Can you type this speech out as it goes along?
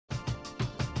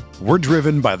We're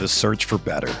driven by the search for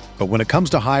better. But when it comes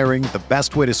to hiring, the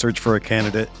best way to search for a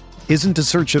candidate isn't to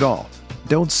search at all.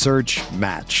 Don't search,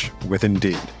 match with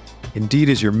Indeed. Indeed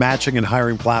is your matching and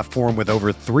hiring platform with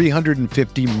over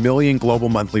 350 million global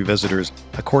monthly visitors,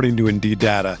 according to Indeed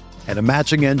data, and a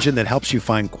matching engine that helps you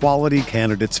find quality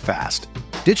candidates fast.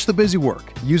 Ditch the busy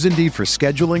work. Use Indeed for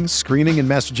scheduling, screening, and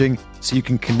messaging so you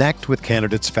can connect with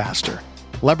candidates faster.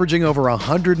 Leveraging over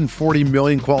 140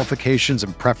 million qualifications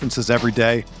and preferences every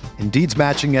day, Indeed's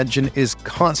matching engine is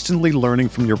constantly learning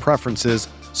from your preferences,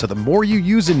 so the more you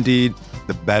use Indeed,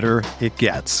 the better it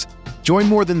gets. Join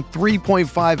more than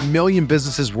 3.5 million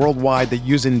businesses worldwide that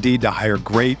use Indeed to hire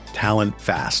great talent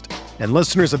fast. And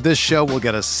listeners of this show will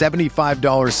get a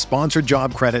 $75 sponsored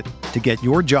job credit to get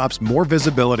your jobs more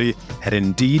visibility at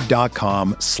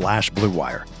Indeed.com/Blue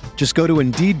Wire. Just go to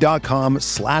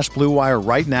Indeed.com/Blue Wire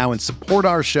right now and support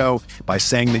our show by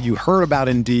saying that you heard about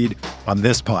Indeed on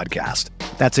this podcast.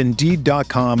 That's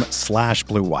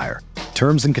Indeed.com/Blue Wire.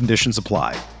 Terms and conditions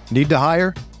apply. Need to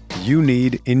hire? You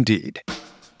need Indeed.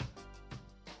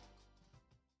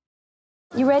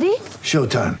 You ready?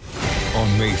 Showtime.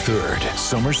 On May 3rd,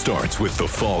 summer starts with The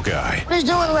Fall Guy. Let's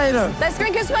do it later. Let's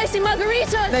drink a spicy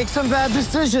margarita. Make some bad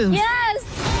decisions. Yes!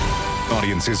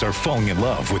 Audiences are falling in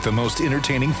love with the most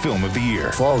entertaining film of the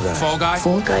year. Fall Guy. Fall Guy.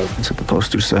 Fall Guy. That's what the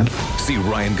poster said. See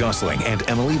Ryan Gosling and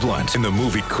Emily Blunt in the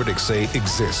movie critics say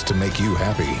exists to make you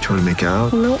happy. Trying to make it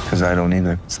out? Nope. Because I don't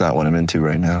either. It's not what I'm into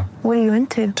right now. What are you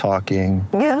into? Talking.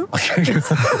 Yeah.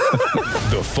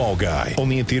 The Fall Guy.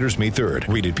 Only in theaters May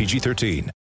 3rd. Rated PG-13.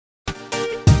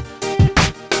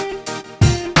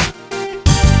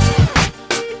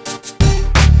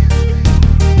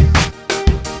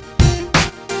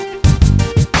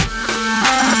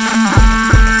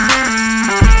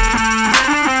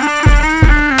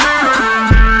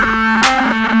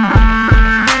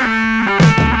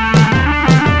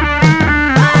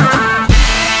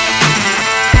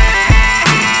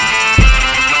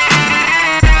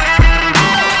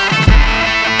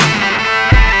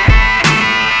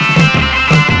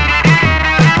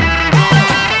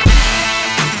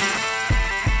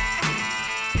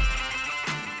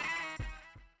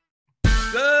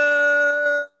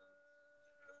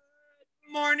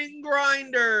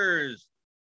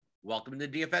 Welcome to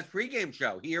the DFS pregame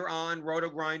show here on Roto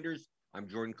Grinders. I'm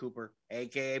Jordan Cooper,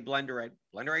 aka Blender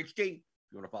HD. If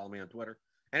you want to follow me on Twitter.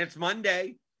 And it's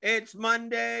Monday. It's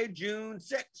Monday, June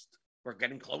 6th. We're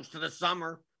getting close to the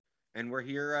summer. And we're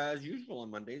here as usual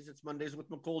on Mondays. It's Mondays with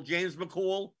McCool. James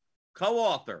McCool,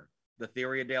 co-author, The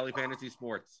Theory of Daily Fantasy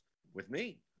Sports, with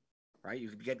me. Right? You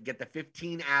can get the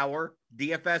 15-hour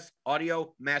DFS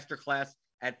audio masterclass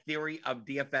at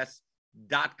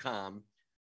theoryofdfs.com.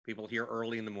 People here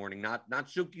early in the morning, not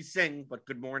Suki Singh, but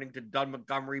good morning to Doug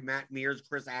Montgomery, Matt Mears,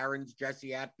 Chris Aarons,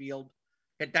 Jesse Atfield.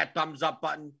 Hit that thumbs up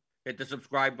button, hit the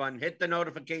subscribe button, hit the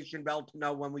notification bell to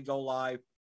know when we go live.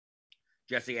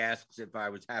 Jesse asks if I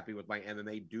was happy with my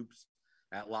MMA dupes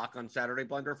at lock on Saturday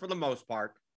Blender. For the most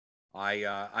part,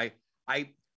 I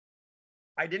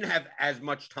didn't have as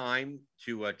much time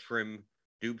to trim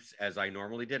dupes as I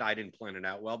normally did. I didn't plan it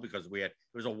out well because it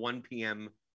was a 1 p.m.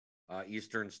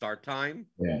 Eastern start time.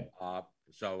 Yeah.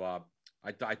 So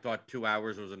I thought 2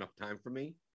 hours was enough time for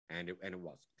me, and it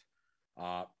wasn't.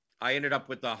 I ended up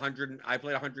with 100. I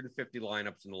played 150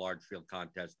 lineups in the large field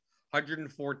contest,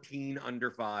 114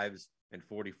 under fives and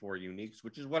 44 uniques,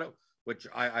 which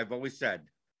I've always said.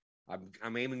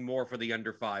 I'm aiming more for the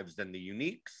under fives than the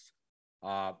uniques.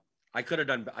 I could have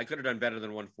done better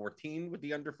than 114 with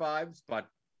the under fives, but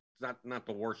it's not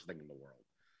the worst thing in the world.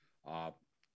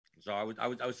 So I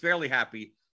was fairly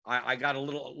happy. I got a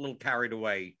little carried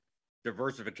away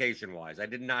diversification wise. I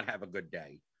did not have a good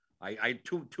day. I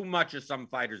too much of some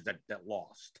fighters that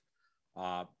lost.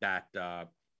 Not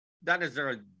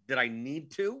necessarily did I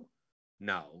need to?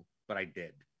 No, but I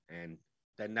did. And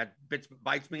then that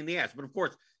bites me in the ass. But of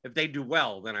course, if they do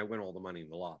well, then I win all the money in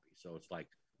the lobby. So it's like,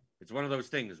 it's one of those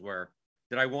things where,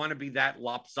 did I want to be that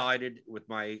lopsided with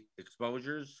my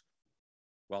exposures?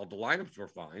 Well, the lineups were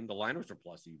fine. The lineups are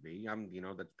plus EV.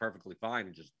 That's perfectly fine.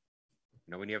 And just,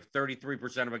 when you have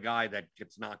 33% of a guy that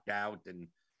gets knocked out and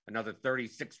another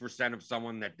 36% of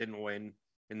someone that didn't win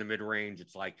in the mid-range,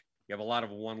 it's like you have a lot of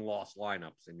one-loss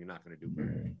lineups and you're not going to do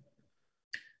very well.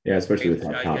 Yeah, especially with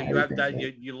how you have that.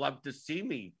 You love to see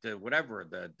me to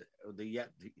whatever you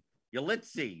let's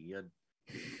see.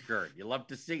 Sure, you love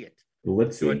to see it.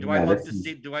 Let's see. Do I love to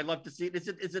see? Do I love to see it?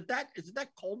 Is it that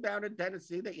cold down in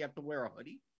Tennessee that you have to wear a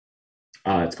hoodie?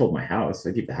 It's cold in my house.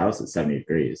 I keep the house at 70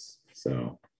 degrees.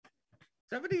 So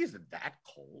 70 isn't that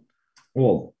cold.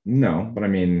 Well, no, but I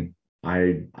mean,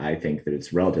 I think that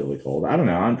it's relatively cold. I don't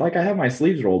know. I'm like I have my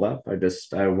sleeves rolled up.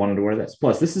 I wanted to wear this.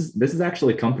 Plus, this is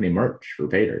actually company merch for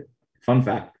Pater. Fun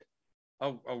fact.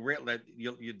 Oh, really?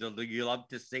 You love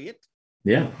to see it?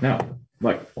 Yeah. No.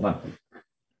 Look, hold on.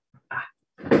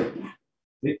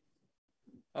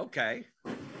 Okay.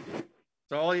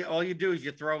 So all you do is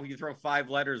you throw 5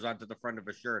 letters onto the front of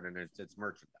a shirt, and it's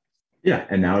merchandise. Yeah,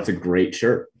 and now it's a great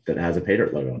shirt that has a Pater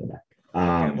logo on the back.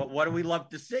 Okay, what do we love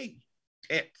to see?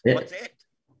 It. What's it?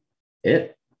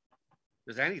 It.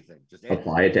 Just anything. Just it.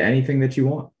 Apply it to anything that you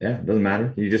want. Yeah, it doesn't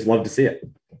matter. You just love to see it.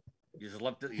 You just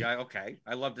love to. Yeah. Okay.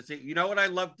 I love to see. You know what I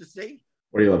love to see?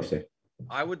 What do you love to see?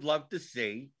 I would love to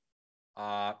see,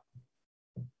 an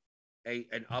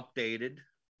updated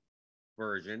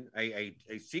version, a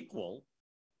sequel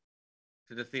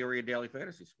to the Theory of Daily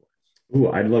Fantasy Sports. Ooh,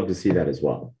 I'd love to see that as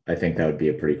well. I think that would be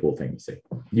a pretty cool thing to see.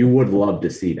 You would love to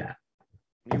see that.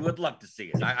 You would love to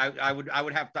see it. I would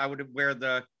wear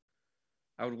the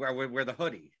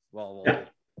hoodie. Well, yeah.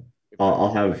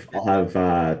 I'll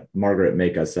have Margaret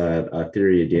make us a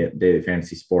Theory of Daily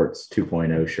Fantasy Sports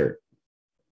 2.0 shirt.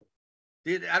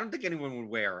 I don't think anyone would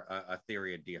wear a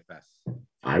Theory of DFS.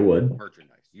 I would.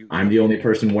 Merchandise. I'm the only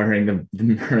person wearing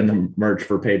the merch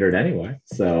for Pater anyway.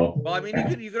 So. Well, I mean,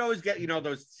 you could always get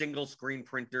those single screen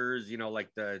printers. Like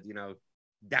the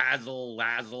Dazzle,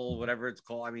 Lazzle, whatever it's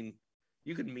called. I mean,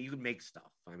 you could make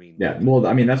stuff. I mean. Yeah. Well,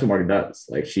 I mean, that's what Margaret does.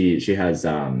 Like she has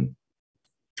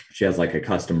like a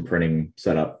custom printing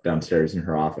setup downstairs in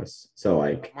her office. So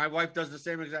like. My wife does the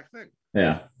same exact thing.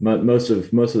 Yeah, most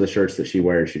of the shirts that she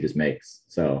wears, she just makes.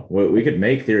 So we could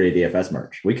make Theory of DFS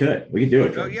merch. We could do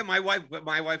it. Oh yeah, my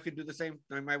wife could do the same.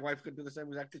 My wife could do the same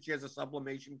exactly. She has a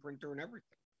sublimation printer and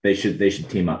everything. They should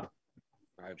team up.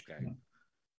 Okay.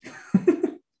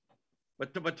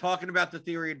 but talking about the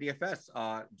Theory of DFS,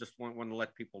 just want to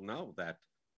let people know that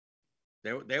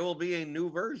there will be a new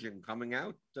version coming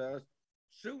out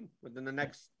soon, within the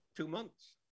next 2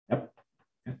 months. Yep.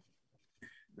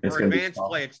 For advanced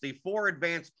play, it's the 4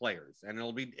 advanced players, and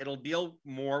it'll deal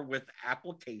more with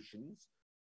applications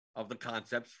of the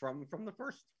concepts from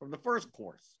the first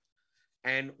course,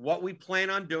 and what we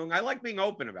plan on doing. I like being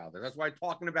open about this. That's why I'm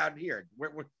talking about it here.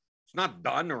 It's not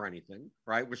done or anything,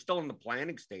 right? We're still in the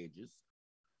planning stages,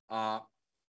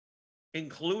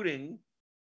 including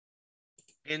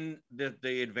in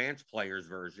the advanced players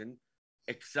version,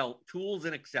 Excel tools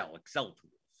and Excel tools.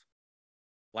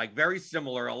 Like very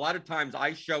similar. A lot of times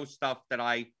I show stuff that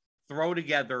I throw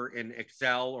together in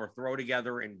Excel or throw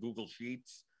together in Google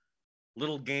Sheets,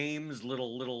 little games,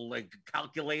 little like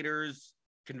calculators,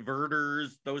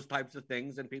 converters, those types of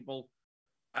things. And people,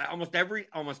 almost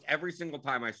every single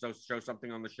time I show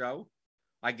something on the show,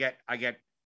 I get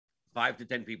 5 to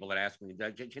 10 people that ask me,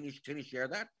 can you share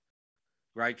that?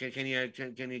 Right? Can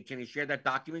you share that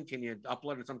document? Can you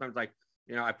upload it? Sometimes I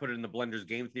put it in the Blenders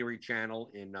Game Theory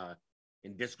channel in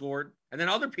Discord, and then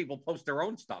other people post their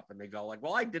own stuff and they go like,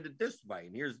 well, I did it this way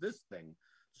and here's this thing.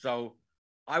 So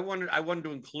I wanted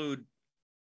to include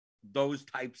those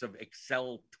types of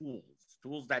Excel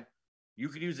tools that you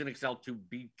could use in Excel to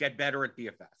get better at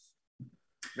DFS.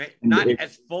 Not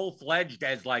as full-fledged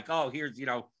as like, oh, here's,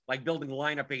 like building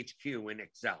lineup HQ in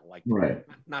Excel, like right.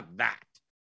 Not that,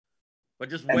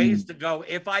 but just ways to go.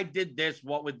 If I did this,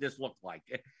 what would this look like?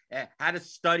 How to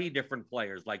study different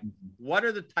players. Like, what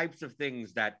are the types of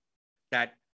things that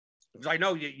because I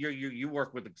know you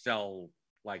work with Excel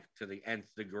like to the nth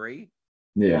degree.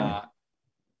 Yeah.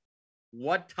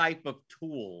 What type of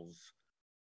tools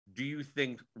do you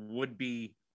think would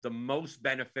be the most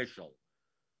beneficial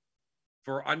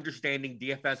for understanding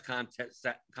DFS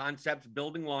concepts,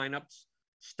 building lineups,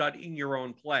 studying your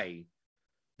own play,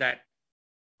 that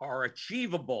are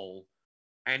achievable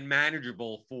and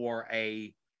manageable for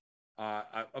a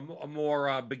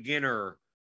more beginner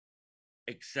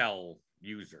Excel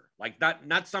user? Like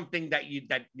not something that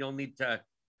you'll need to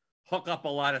hook up a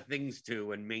lot of things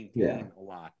to and maintain a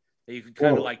lot. That you can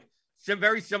kind of like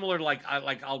very similar to like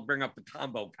I'll bring up the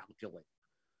combo calculator.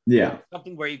 Yeah,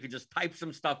 something where you could just type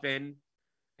some stuff in,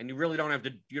 and you really don't have to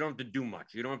do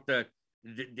much. You don't have to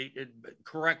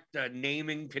correct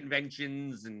naming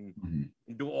conventions and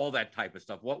do all that type of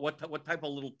stuff. What type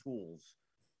of little tools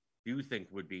do you think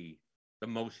would be the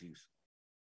most useful?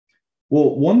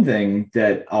 Well, one thing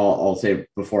that I'll say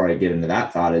before I get into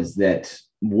that thought is that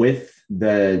with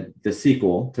the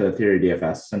sequel to Theory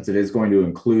DFS, since it is going to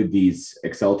include these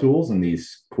Excel tools and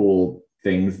these cool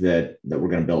things that we're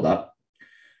going to build up,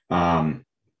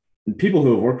 people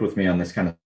who have worked with me on this kind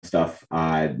of stuff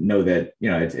know that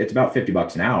it's about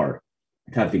 $50 an hour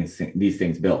to have these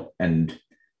things built. And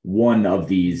one of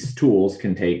these tools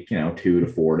can take, 2 to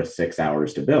 4 to 6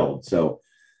 hours to build. So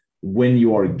when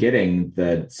you are getting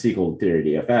the SQL Theory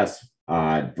DFS,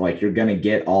 like you're going to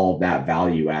get all of that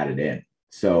value added in.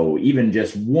 So even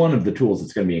just one of the tools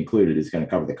that's going to be included is going to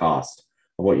cover the cost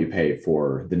of what you pay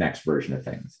for the next version of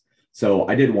things. So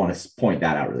I did want to point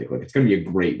that out really quick. It's going to be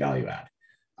a great value add.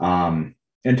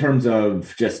 In terms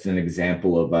of just an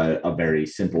example of a very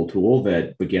simple tool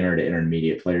that beginner to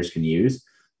intermediate players can use,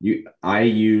 I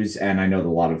use, and I know that a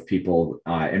lot of people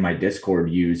in my Discord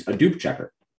use a dupe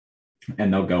checker.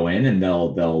 And they'll go in and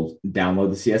they'll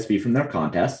download the CSV from their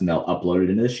contest and they'll upload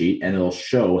it into the sheet, and it'll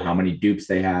show how many dupes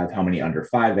they have, how many under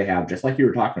 5 they have, just like you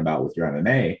were talking about with your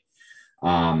MMA.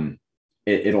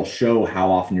 It'll show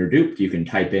how often you're duped. You can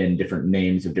type in different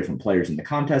names of different players in the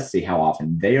contest, see how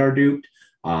often they are duped,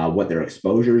 what their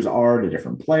exposures are to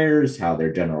different players, how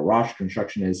their general roster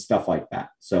construction is, stuff like that.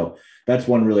 So that's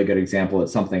one really good example.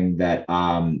 It's something that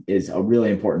is a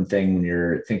really important thing when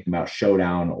you're thinking about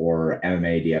Showdown or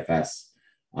MMA DFS,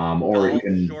 or golf,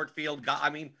 even short field. I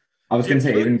mean, I was going to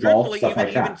say even golf, stuff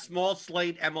like that. Even small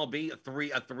slate MLB,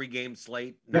 a three game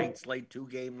slate, night slate, 2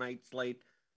 game night slate,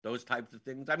 those types of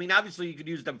things. I mean, obviously you could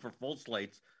use them for full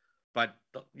slates, but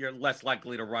you're less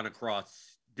likely to run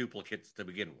across duplicates to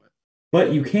begin with.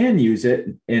 But you can use it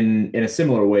in a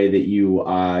similar way that you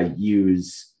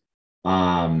use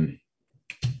the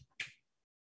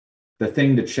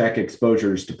thing to check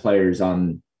exposures to players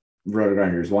on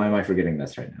RotoGrinders. Why am I forgetting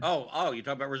this right now? Oh, you're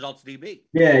talking about Results DB.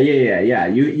 Yeah.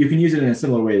 You can use it in a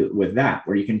similar way with that,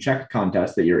 where you can check a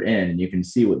contest that you're in and you can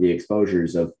see what the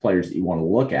exposures of players that you want to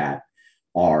look at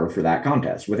are for that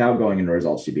contest without going into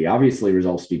Results DB. Obviously,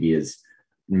 Results DB is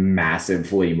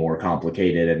massively more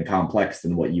complicated and complex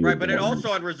than what you right, but it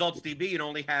also on Results DB, it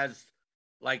only has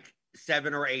like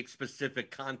 7 or 8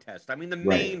 specific contests. I mean, the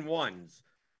main ones.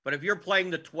 But if you're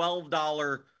playing the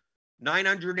 $12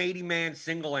 980 man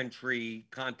single entry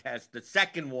contest, the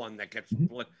second one that gets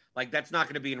like that's not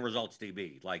going to be in Results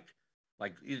DB. Like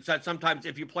it's sometimes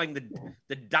if you're playing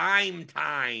the dime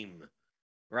time,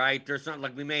 right? There's something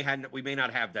like we may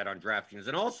not have that on DraftKings,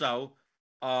 and also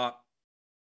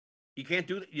you can't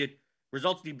do that.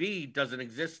 Results DB doesn't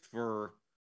exist for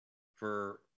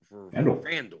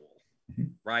FanDuel,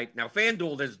 right? Now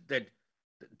FanDuel there's that.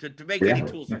 To make any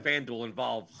tools for FanDuel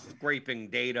involves scraping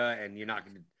data, and you're not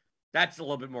going to. That's a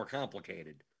little bit more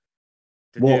complicated.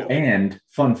 And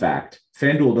fun fact: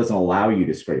 FanDuel doesn't allow you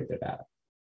to scrape their data.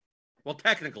 Well,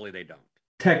 technically, they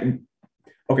don't.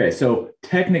 Okay, so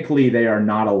technically, they are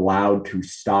not allowed to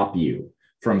stop you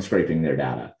from scraping their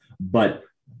data. But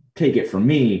take it from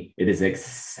me, it is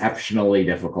exceptionally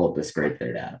difficult to scrape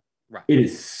their data. Right. It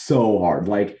is so hard.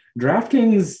 Like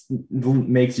DraftKings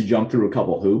makes you jump through a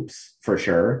couple hoops for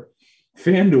sure.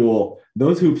 FanDuel,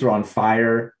 those hoops are on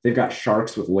fire. They've got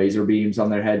sharks with laser beams on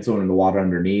their heads going in the water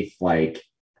underneath. Like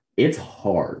it's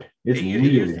hard. It's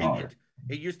really hard.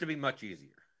 It used to be much easier.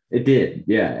 It did.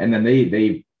 Yeah. And then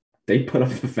they put up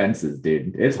the fences,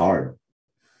 dude. It's hard.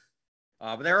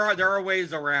 But there are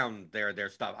ways around their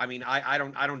stuff. I mean, I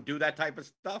don't do that type of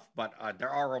stuff, but there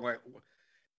are ways.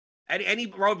 Any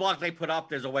roadblock they put up,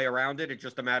 there's a way around it. It's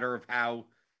just a matter of how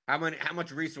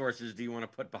much resources do you want to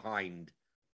put behind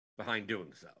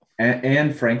doing so.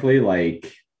 And frankly,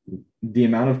 like the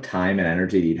amount of time and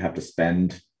energy that you'd have to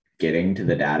spend getting to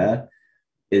the data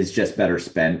is just better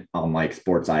spent on like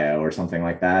Sports.io or something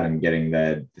like that, and getting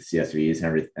the CSVs and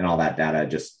everything and all that data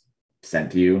just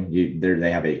sent to you.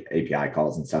 They have API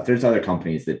calls and stuff. There's other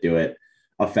companies that do it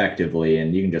effectively,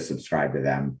 and you can just subscribe to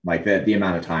them. Like the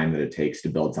amount of time that it takes to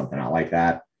build something out like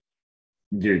that,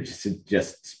 you're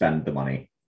just spend the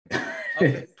money.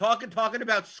 Okay. Talking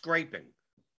about scraping,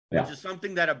 which is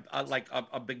something that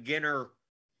a beginner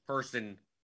person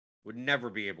would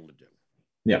never be able to do.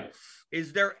 Yeah.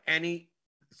 Is there any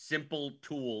simple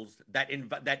tools that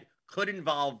could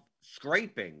involve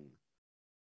scraping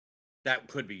that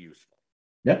could be useful?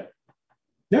 Yeah,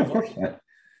 of course.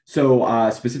 So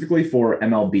specifically for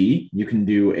MLB, you can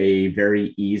do a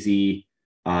very easy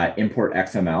import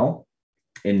XML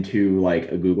into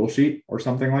like a Google Sheet or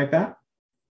something like that.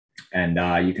 And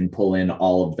you can pull in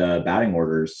all of the batting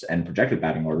orders and projected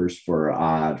batting orders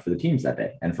for the teams that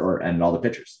day and all the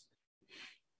pitchers.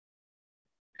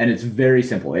 And it's very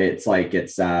simple. It's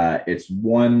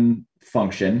one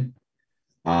function.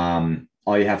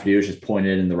 All you have to do is just point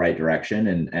it in the right direction.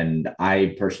 And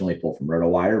I personally pull from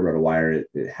RotoWire.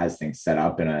 RotoWire has things set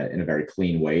up in a very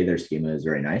clean way. Their schema is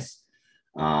very nice.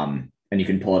 And you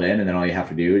can pull it in, and then all you have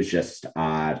to do is just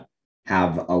have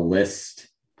a list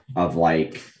of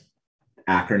like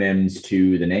acronyms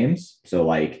to the names. So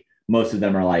like most of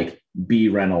them are like B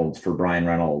Reynolds for Brian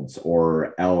Reynolds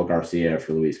or L Garcia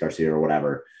for Luis Garcia or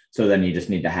whatever. So then you just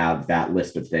need to have that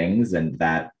list of things, and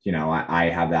that, I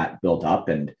have that built up.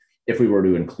 And if we were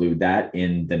to include that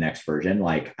in the next version,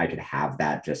 like I could have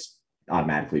that just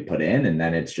automatically put in, and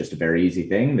then it's just a very easy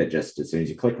thing that just as soon as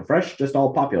you click refresh, just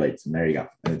all populates, and there you go.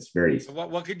 And it's very easy. So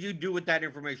what could you do with that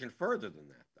information further than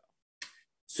that, though?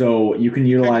 So you can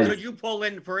utilize. Could you pull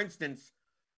in, for instance,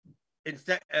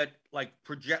 instead like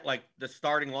project like the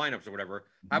starting lineups or whatever?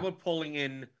 How about pulling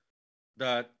in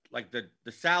the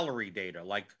salary data,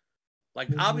 like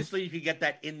obviously you could get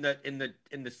that in the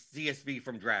CSV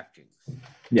from DraftKings.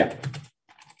 Yeah.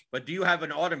 But do you have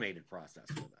an automated process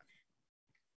for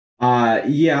that?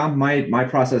 Yeah, my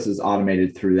process is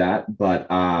automated through that, but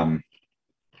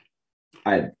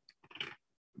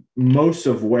most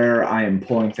of where I am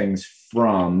pulling things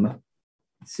from,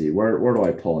 let's see, where do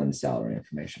I pull in salary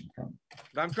information from?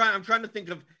 I'm trying to think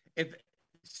of if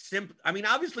I mean,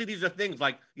 obviously these are things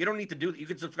like you don't need to do. You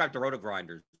can subscribe to Roto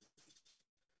Grinders.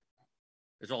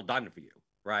 It's all done for you,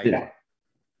 right? Yeah.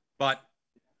 But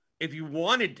if you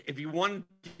wanted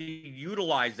to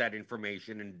utilize that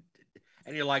information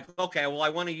and you're like, okay, well, I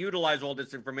want to utilize all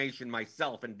this information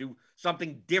myself and do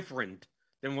something different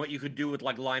than what you could do with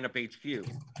like Lineup HQ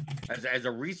as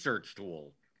a research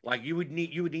tool. Like you would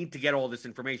need to get all this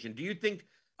information. Do you think?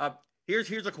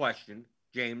 Here's a question,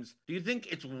 James. Do you think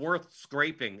it's worth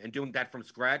scraping and doing that from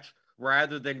scratch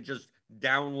rather than just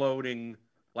downloading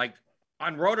like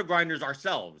on Roto Grinders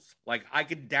ourselves? Like I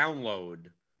could download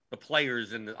the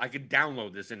players and I could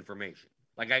download this information.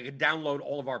 Like I could download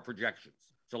all of our projections.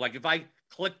 So like if I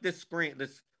click this screen,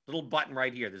 this little button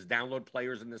right here, this download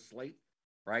players in this slate,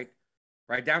 right?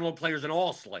 Download players in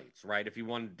all slates, right? If you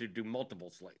wanted to do multiple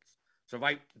slates. So if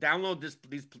I download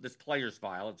this players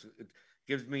file, it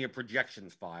gives me a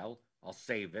projections file. I'll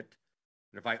save it.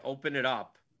 And if I open it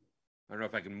up, I don't know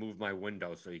if I can move my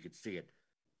window so you could see it,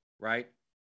 right?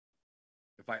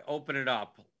 If I open it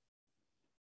up,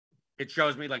 it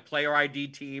shows me like player ID,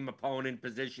 team, opponent,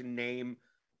 position, name,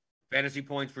 fantasy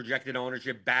points, projected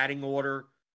ownership, batting order,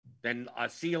 then a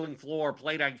ceiling, floor,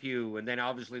 plate IQ, and then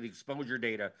obviously the exposure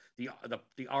data, the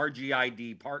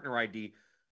RGID, partner ID.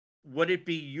 Would it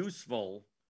be useful?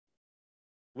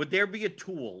 Would there be a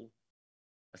tool,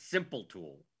 a simple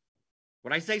tool?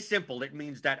 When I say simple, it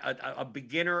means that a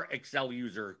beginner Excel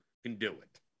user can do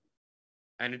it.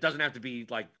 And it doesn't have to be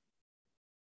like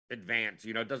advanced,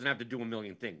 it doesn't have to do a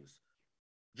million things.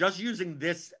 Just using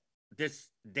this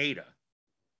data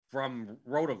from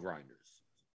Roto Grinders,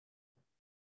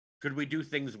 could we do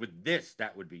things with this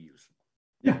that would be useful?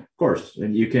 Yeah, of course.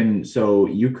 And you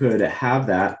could have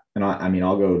that, and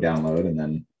I'll go download and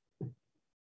then.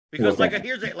 Because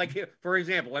for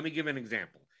example, let me give an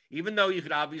example. Even though you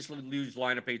could obviously use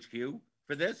Lineup HQ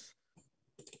for this,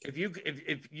 if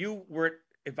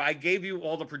I gave you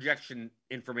all the projection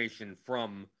information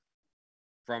from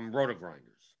Roto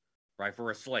Grinders, right,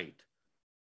 for a slate,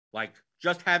 like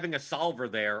just having a solver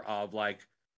there of like,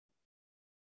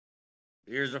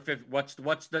 here's what's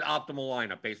the optimal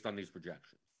lineup based on these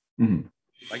projections. Mm-hmm.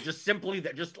 Like just simply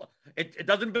that, it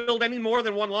doesn't build any more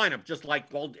than one lineup. Just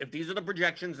like, well, if these are the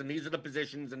projections and these are the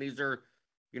positions and these are,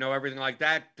 everything like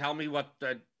that, tell me what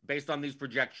based on these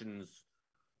projections,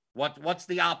 what's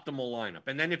the optimal lineup.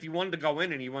 And then if you wanted to go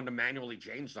in and you wanted to manually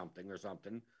change something or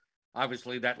something,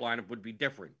 obviously that lineup would be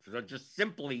different. So just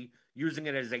simply using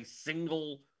it as a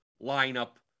single lineup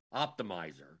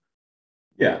optimizer.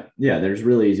 Yeah. There's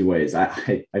really easy ways.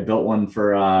 I built one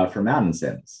for Madden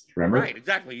Sims. Remember? Right,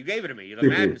 exactly. You gave it to me. The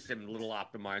Madden Sim little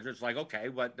optimizer. It's like, okay,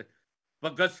 but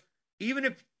because even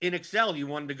if in Excel you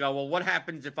wanted to go, well, what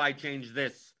happens if I change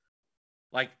this?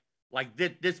 Like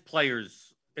this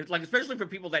player's. It's like, especially for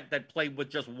people that play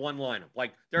with just one lineup.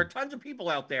 Like there are tons of people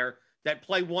out there that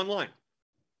play one lineup,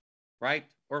 right?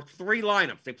 Or three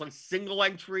lineups. They play single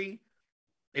entry.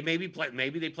 They maybe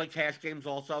they play cash games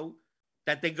also.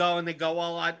 That they go,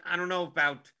 well, I don't know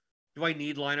about, do I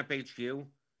need Lineup HQ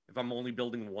if I'm only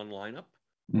building one lineup,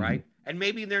 right? And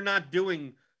maybe they're not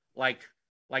doing like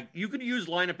you could use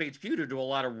Lineup HQ to do a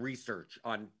lot of research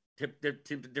on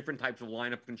different types of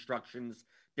lineup constructions,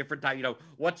 different type,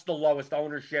 what's the lowest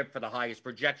ownership for the highest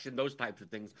projection, those types of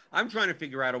things. I'm trying to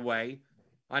figure out a way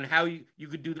on how you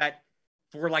could do that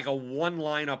for like a one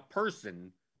lineup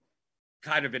person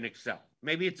kind of in Excel.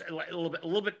 Maybe it's a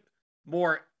little bit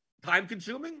more time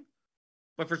consuming,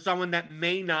 but for someone that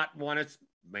may not want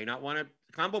to,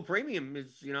 Combo Premium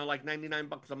is, like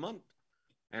 $99 a month.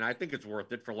 And I think it's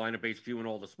worth it for Lineup HQ and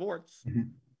all the sports. Mm-hmm.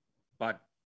 But,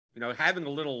 having a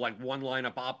little like one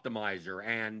lineup optimizer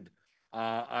and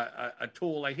a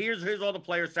tool like here's all the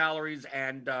player salaries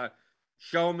and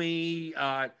show me.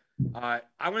 I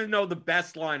want to know the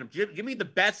best lineup. Give me the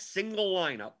best single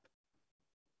lineup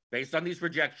based on these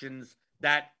projections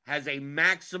that has a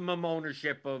maximum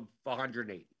ownership of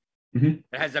 180. It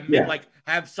has a like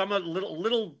have some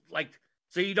little like,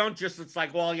 so you don't just, it's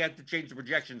like, well, you have to change the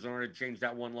projections in order to change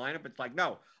that one lineup. It's like,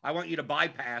 no, I want you to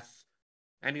bypass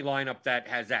any lineup that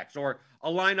has X, or a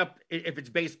lineup if it's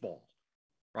baseball,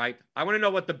 right? I want to know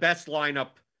what the best lineup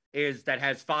is that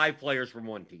has 5 players from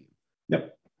one team.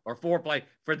 Yep. Or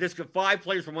 5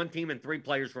 players from one team and 3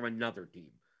 players from another team.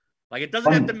 Like, it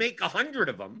doesn't have to make 100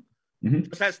 of them. It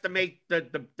just has to make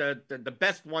the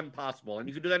best one possible. And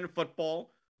you can do that in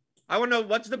football. I want to know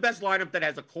what's the best lineup that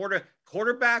has a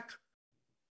quarterback,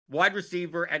 wide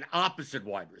receiver, and opposite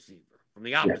wide receiver from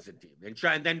the opposite team,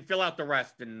 and then fill out the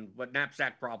rest and what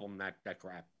knapsack problem that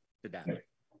crap did that.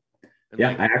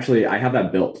 I have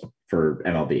that built for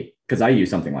MLB because I use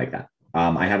something like that.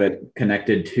 I have it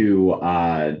connected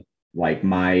to like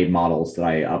my models that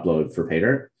I upload for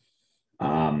PayDirt.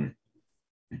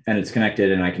 And it's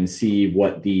connected, and I can see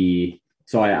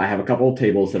so I have a couple of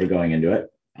tables that are going into it.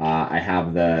 I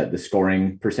have the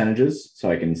scoring percentages,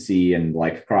 so I can see and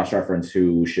like cross-reference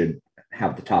who should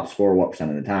have the top score, what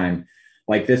percent of the time.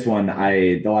 Like this one,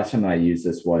 the last time that I used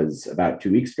this was about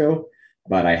 2 weeks ago,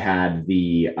 but I had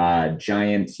the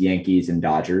Giants, Yankees, and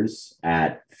Dodgers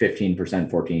at 15%,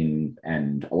 14,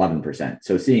 and 11%.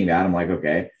 So seeing that, I'm like,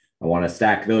 okay, I want to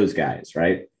stack those guys,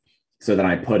 right? So then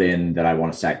I put in that I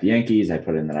want to stack the Yankees. I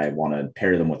put in that I want to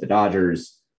pair them with the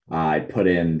Dodgers. I put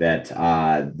in that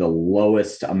the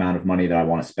lowest amount of money that I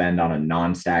want to spend on a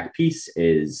non-stack piece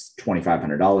is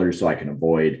 $2,500, so I can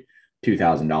avoid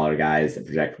 $2,000 guys that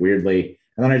project weirdly.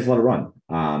 And then I just let it run.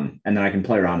 And then I can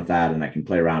play around with that, and I can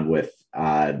play around with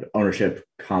ownership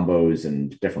combos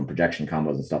and different projection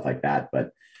combos and stuff like that.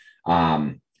 But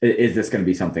is this going to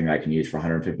be something that I can use for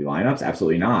 150 lineups?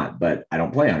 Absolutely not. But I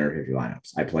don't play 150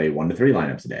 lineups. I play 1 to 3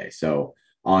 lineups a day. So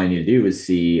all I need to do is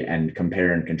see and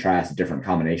compare and contrast different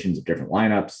combinations of different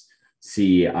lineups.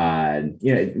 See,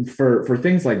 for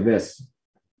things like this,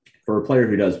 for a player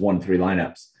who does 1 to 3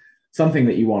 lineups, something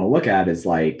that you want to look at is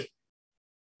like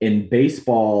in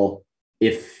baseball,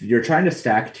 if you're trying to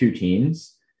stack 2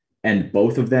 teams and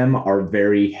both of them are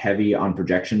very heavy on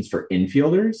projections for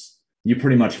infielders, you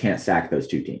pretty much can't stack those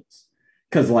 2 teams.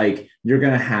 Because like you're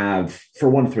going to have, for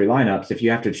 1 to 3 lineups, if you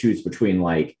have to choose between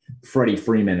like Freddie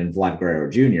Freeman and Vlad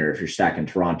Guerrero Jr., if you're stacking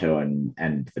Toronto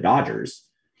and the Dodgers,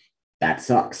 that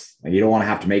sucks. Like, you don't want to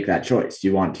have to make that choice.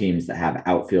 You want teams that have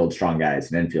outfield strong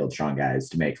guys and infield strong guys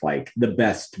to make like the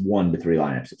best 1 to 3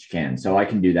 lineups that you can. So I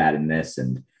can do that in this.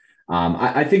 And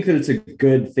I think that it's a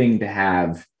good thing to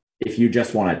have if you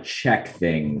just want to check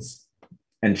things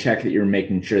and check that you're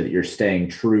making sure that you're staying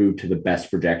true to the best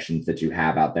projections that you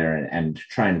have out there and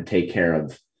trying to take care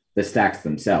of the stacks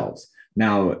themselves.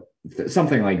 Now,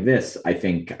 something like this, I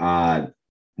think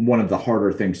one of the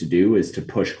harder things to do is to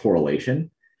push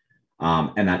correlation.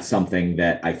 And that's something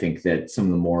that I think that some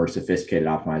of the more sophisticated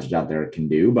optimizers out there can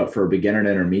do. But for a beginner and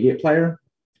intermediate player,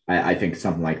 I think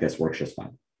something like this works just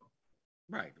fine.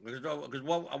 Right. Because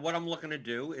what I'm looking to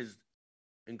do is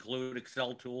include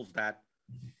Excel tools that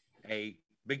a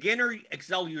beginner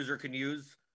Excel user can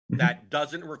use that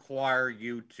doesn't require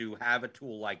you to have a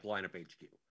tool like Lineup HQ.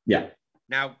 Yeah.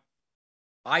 Now,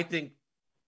 I think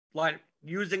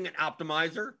using an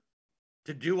optimizer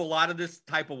to do a lot of this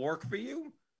type of work for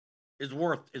you is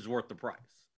worth the price.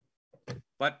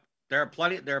 But there are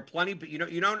plenty, but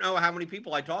you don't know how many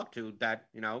people I talk to that,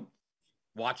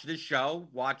 watch this show,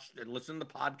 watch and listen to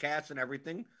the podcast and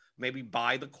everything, maybe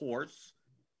buy the course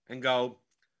and go,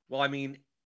 well, I mean,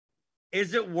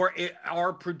 is it worth it?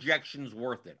 Are projections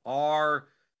worth it? Are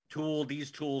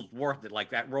these tools worth it?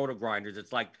 Like that Roto Grinders,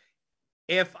 it's like,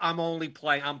 if I'm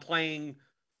playing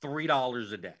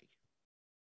 $3 a day.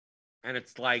 And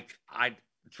it's like,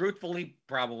 truthfully,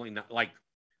 probably not. Like,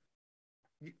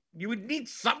 you would need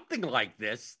something like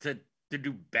this to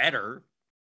do better.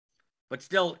 But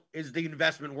still, is the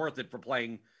investment worth it for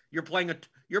playing? You're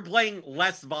playing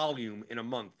less volume in a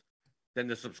month than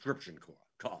the subscription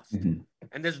cost. Mm-hmm.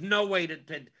 And there's no way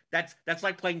that's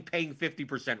like paying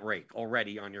 50% rake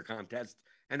already on your contest,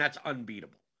 and that's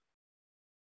unbeatable.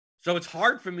 So it's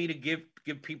hard for me to give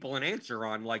people an answer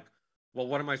on like, well,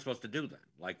 what am I supposed to do then?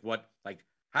 Like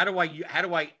how do I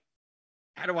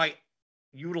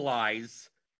utilize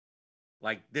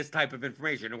like this type of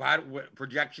information?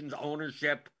 Projections,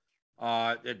 ownership,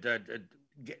 getting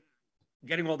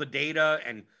all the data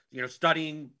and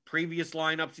studying previous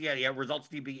lineups. Yeah, Results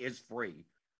DB is free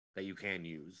that you can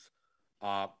use.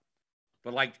 But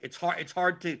like it's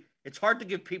hard to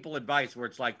give people advice where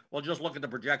it's like, well, just look at the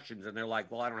projections, and they're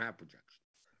like, well, I don't have projections.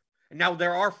 And now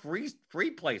there are free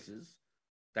places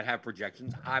that have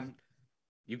projections.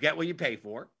 You get what you pay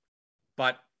for,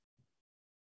 but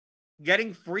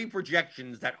getting free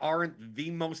projections that aren't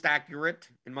the most accurate,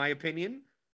 in my opinion,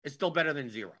 is still better than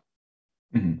zero,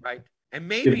 right? And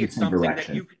maybe it's something that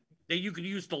you could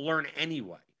use to learn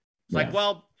anyway. It's like,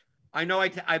 well, I know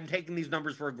I'm taking these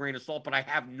numbers for a grain of salt, but I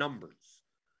have numbers.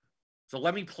 So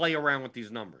let me play around with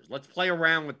these numbers. Let's play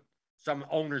around with some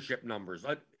ownership numbers.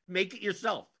 Make it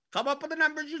yourself. Come up with the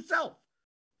numbers yourself.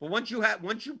 But once you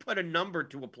put a number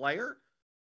to a player,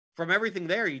 from everything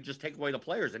there, you just take away the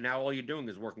players, and now all you're doing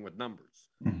is working with numbers.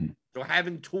 So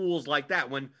having tools like that,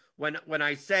 when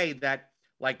I say that,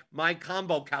 like my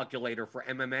combo calculator for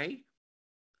MMA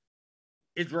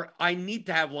is where I need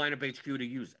to have Lineup HQ to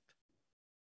use it.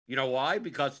 You know why?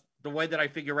 Because the way that I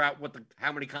figure out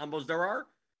how many combos there are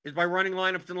is by running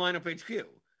lineups in Lineup HQ,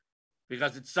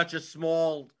 because it's such a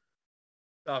small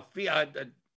player,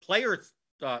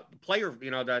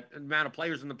 that amount of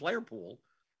players in the player pool,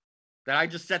 that I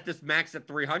just set this max at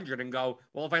 300 and go,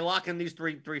 well, if I lock in these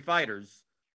three fighters,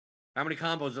 how many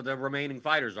combos of the remaining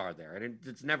fighters are there? And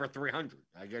it's never 300.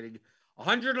 I get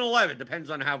 111,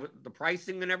 depends on how the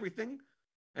pricing and everything.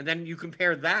 And then you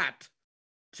compare that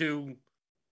to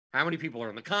how many people are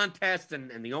in the contest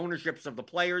and the ownerships of the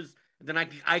players. And then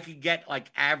I could get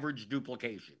like average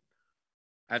duplication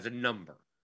as a number.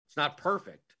 It's not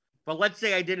perfect, but let's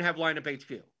say I didn't have Lineup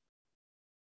HQ.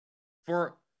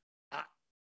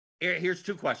 Here's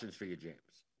two questions for you, James,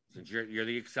 since you're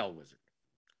the Excel wizard.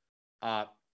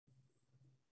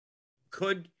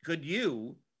 Could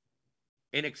you,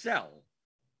 in Excel,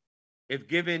 if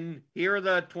given, here are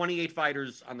the 28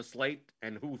 fighters on the slate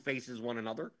and who faces one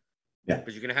another,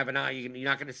 because you're going to have you're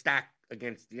not going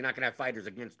to you're not going to have fighters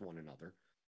against one another,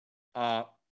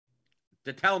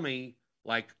 to tell me,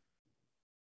 like,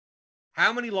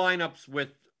 how many lineups with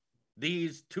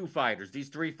these two fighters, these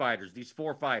three fighters, these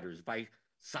four fighters, if I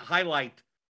highlight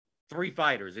three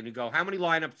fighters and you go, how many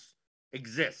lineups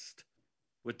exist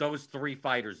with those three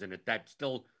fighters in it that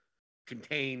still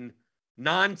contain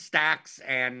non-stacks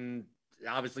and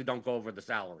obviously don't go over the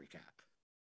salary cap?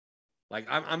 Like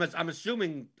I'm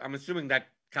assuming that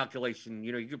calculation,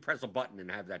 you can press a button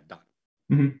and have that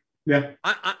done. Yeah.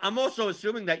 I'm also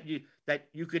assuming that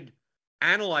you could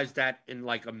analyze that in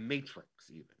like a matrix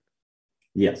even.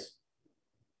 Yes.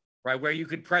 Right, where you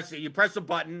press a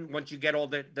button once you get all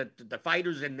the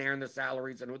fighters in there and the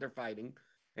salaries and who they're fighting,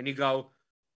 and you go,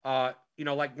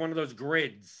 like one of those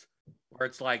grids where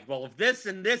it's like, well, if this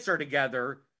and this are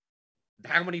together,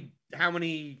 how many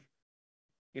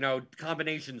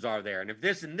combinations are there? And if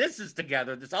this and this is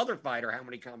together, this other fighter, how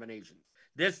many combinations?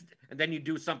 This, and then you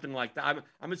do something like that.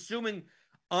 I'm assuming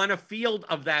on a field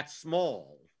of that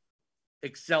small,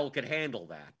 Excel could handle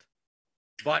that,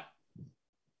 but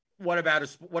what about a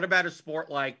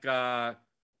sport like a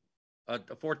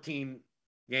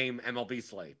 14-game MLB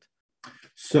slate?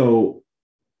 So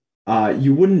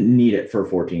you wouldn't need it for a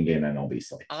 14-game MLB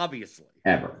slate. Obviously.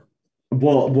 Ever.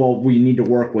 Well, we need to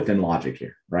work within logic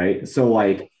here, right? So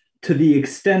like to the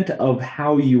extent of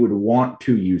how you would want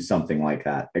to use something like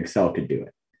that, Excel could do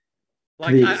it.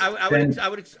 Like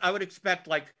I would expect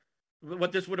like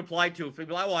what this would apply to if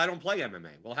people, well, I don't play MMA.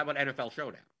 Well, how about NFL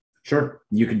Showdown? Sure,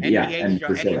 you can.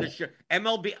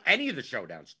 MLB, any of the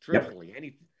showdowns. Truthfully,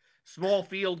 any small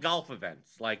field golf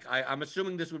events. Like I'm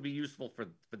assuming this would be useful for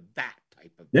that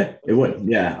type of. Yeah, it would.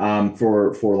 Yeah,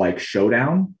 for like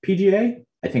Showdown PGA,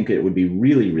 I think it would be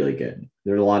really, really good.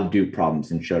 There's a lot of Duke problems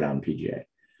in Showdown PGA,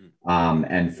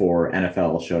 and for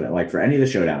NFL Showdown, like for any of the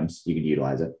showdowns, you could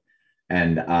utilize it,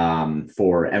 and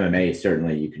for MMA,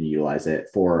 certainly you can utilize it.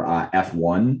 For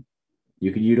F1,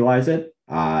 you could utilize it.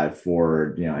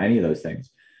 For any of those things,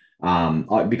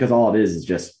 because all it is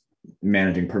just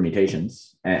managing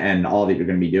permutations, and all that you're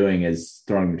going to be doing is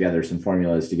throwing together some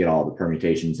formulas to get all the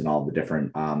permutations and all the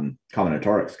different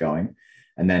combinatorics going,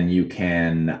 and then you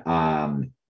can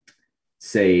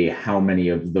say how many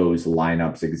of those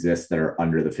lineups exist that are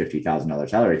under the $50,000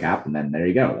 salary cap, and then there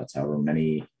you go. That's however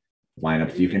many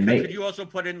lineups you can make. Could you also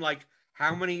put in like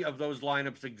how many of those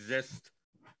lineups exist?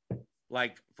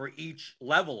 Like for each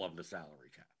level of the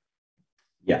salary cap.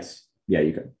 Yes. Yeah,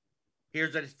 you could.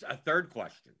 Here's a third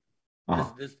question.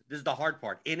 This is the hard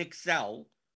part. In Excel,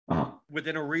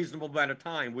 within a reasonable amount of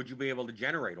time, would you be able to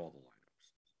generate all the lineups?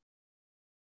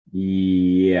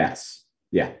 Yes.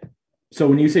 Yeah. So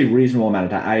when you say reasonable amount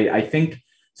of time, I think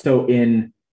so.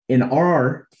 In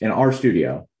our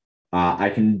studio, I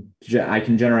can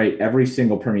generate every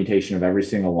single permutation of every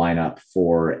single lineup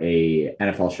for a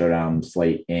NFL Showdown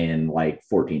slate in like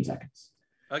 14 seconds.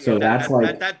 Okay, so that's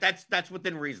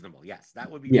within reasonable. Yes, that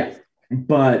would be. Yeah. Reasonable.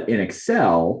 But in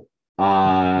Excel,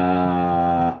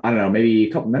 I don't know, maybe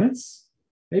a couple minutes,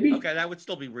 maybe. Okay, that would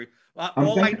still be Okay.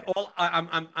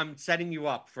 I'm setting you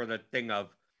up for the thing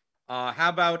of how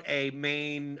about a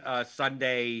main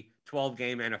Sunday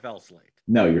 12-game NFL slate?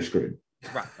 No, you're screwed.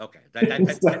 Right. Okay.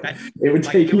 It would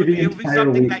take you the it would be entire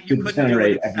something week that you to couldn't do in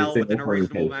generate every Excel single within a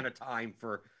reasonable permutation. amount of time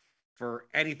for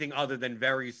anything other than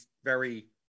very, very.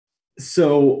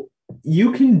 So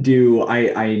you can do.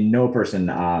 I know a person.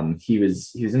 He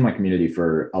was in my community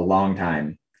for a long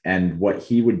time, and what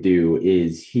he would do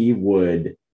is he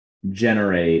would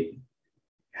generate.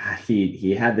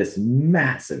 He had this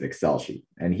massive Excel sheet,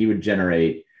 and he would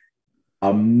generate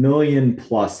 1 million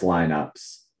plus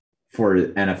lineups for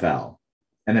NFL,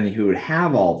 and then he would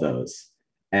have all those,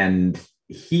 and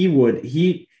he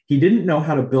didn't know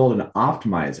how to build an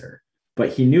optimizer,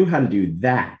 but he knew how to do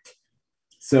that.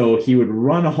 So he would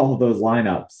run all those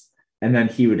lineups, and then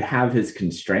he would have his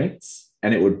constraints,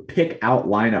 and it would pick out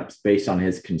lineups based on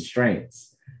his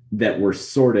constraints that were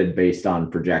sorted based on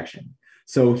projection.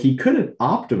 So he couldn't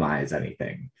optimize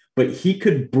anything, but he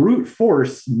could brute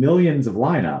force millions of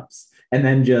lineups and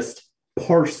then just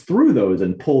parse through those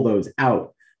and pull those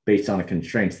out based on the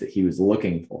constraints that he was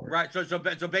looking for. Right. So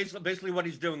basically what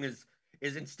he's doing is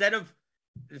instead of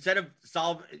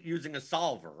using a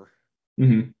solver,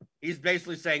 he's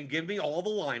basically saying, give me all the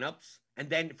lineups, and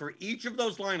then for each of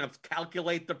those lineups,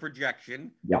 calculate the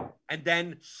projection. Yeah. And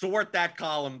then sort that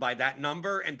column by that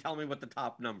number and tell me what the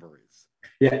top number is.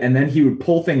 Yeah. And then he would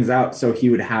pull things out. So he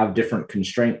would have different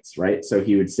constraints, right? So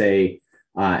he would say,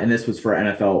 and this was for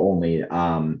NFL only,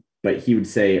 but he would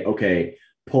say, okay,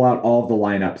 pull out all of the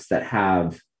lineups that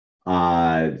have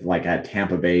like a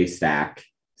Tampa Bay stack.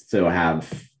 So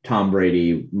have Tom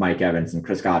Brady, Mike Evans, and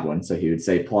Chris Godwin. So he would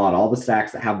say, pull out all the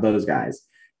stacks that have those guys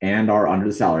and are under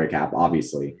the salary cap,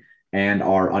 obviously, and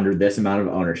are under this amount of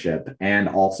ownership, and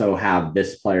also have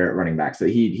this player at running back. So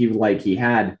he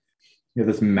had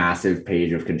this massive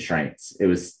page of constraints. It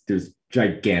was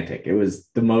gigantic. It was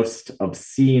the most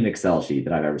obscene Excel sheet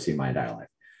that I've ever seen in my entire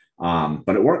life.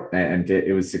 But it worked, and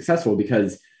it was successful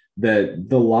because the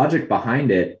logic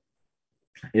behind it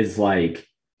is like,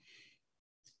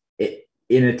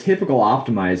 in a typical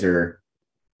optimizer,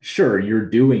 sure, you're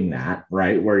doing that,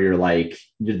 right? Where you're like,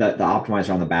 the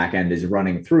optimizer on the back end is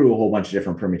running through a whole bunch of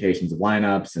different permutations of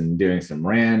lineups and doing some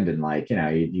rand, and like,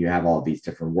 you have all these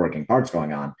different working parts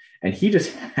going on. And he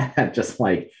just had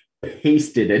like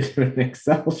pasted it into an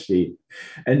Excel sheet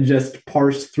and just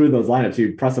parsed through those lineups.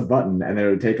 You'd press a button and then it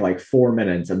would take like 4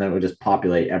 minutes, and then it would just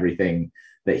populate everything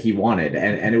that he wanted,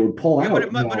 and it would pull out.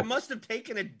 But it must have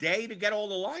taken a day to get all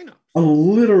the lineups. A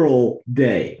literal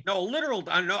day. No, literal.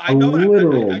 I know. A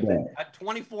literal day.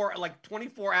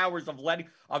 24 hours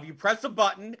of you press a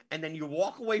button and then you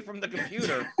walk away from the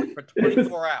computer for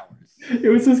 24 hours. It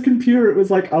was his computer. It was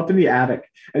like up in the attic,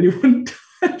 and he wouldn't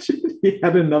touch it. He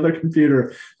had another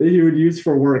computer that he would use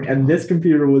for work, and this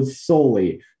computer was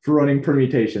solely for running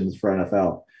permutations for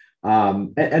NFL.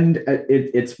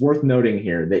 It's worth noting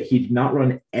here that he did not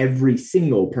run every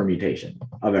single permutation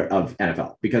of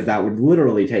NFL, because that would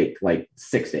literally take like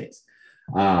 6 days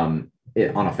on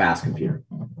a fast computer.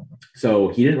 So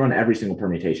he didn't run every single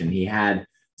permutation. He had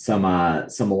some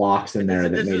locks in there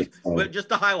that made it. But just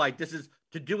to highlight, this is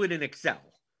to do it in Excel.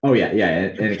 Oh yeah.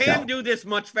 In you Excel. can do this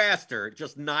much faster,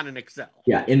 just not in Excel.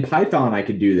 Yeah, in Python, I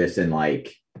could do this in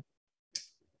like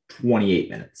 28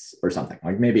 minutes or something,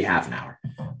 like maybe half an hour.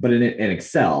 But in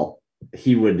Excel,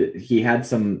 he had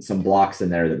some blocks in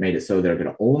there that made it so there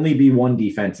could only be one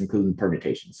defense, including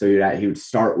permutations. So he would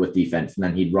start with defense, and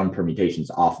then he'd run permutations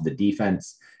off of the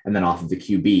defense and then off of the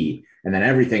QB, and then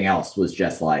everything else was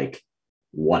just like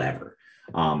whatever.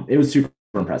 It was super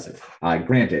impressive.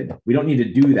 Granted, we don't need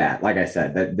to do that. Like I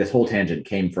said, that this whole tangent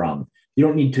came from, you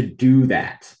don't need to do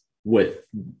that with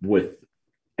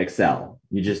Excel.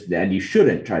 You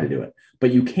shouldn't try to do it,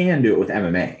 but you can do it with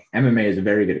MMA. MMA is a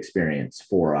very good experience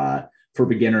for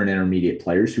beginner and intermediate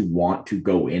players who want to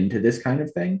go into this kind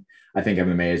of thing. I think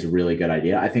MMA is a really good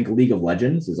idea. I think League of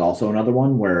Legends is also another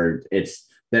one where it's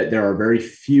that there are very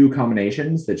few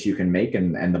combinations that you can make,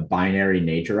 and the binary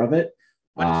nature of it.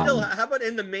 But still, how about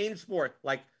in the main sport,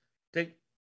 like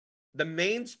the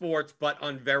main sports, but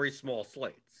on very small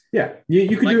slates? Yeah,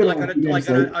 you could do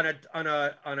it on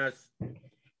a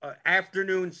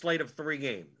afternoon slate of 3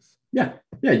 games. Yeah,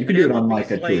 you could do it on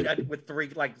like a slate with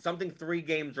 3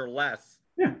 games or less.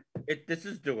 Yeah, this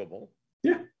is doable.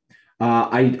 Yeah,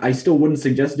 I still wouldn't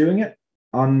suggest doing it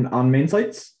on main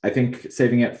slates. I think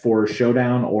saving it for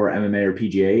Showdown or MMA or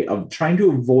PGA, of trying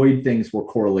to avoid things where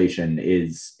correlation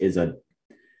is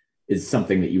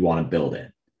something that you want to build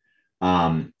in.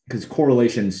 because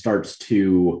correlation starts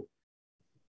to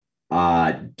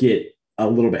get a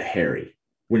little bit hairy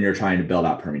when you're trying to build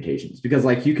out permutations, because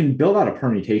like you can build out a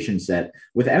permutation set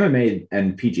with MMA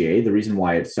and PGA. The reason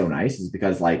why it's so nice is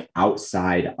because like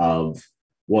outside of,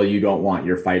 well, you don't want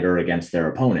your fighter against their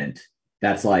opponent.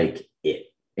 That's like it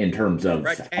in terms of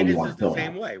right. how you Tennis want is to build the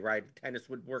same out. way, right? Tennis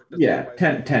would work the Yeah,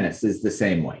 same way. tennis is the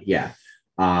same way. Yeah.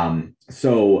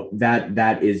 So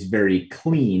that is very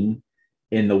clean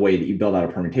in the way that you build out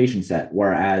a permutation set.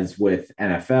 Whereas with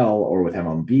NFL or with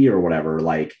MLB or whatever,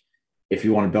 like if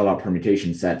you want to build out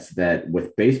permutation sets that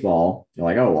with baseball, you're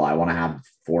like, oh, well, I want to have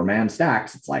 4-man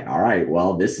stacks. It's like, all right,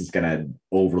 well, this is going to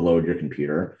overload your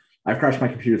computer. I've crashed my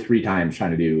computer 3 times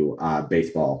trying to do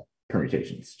baseball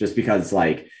permutations, just because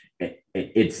like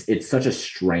it's such a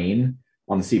strain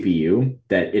on the CPU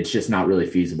that it's just not really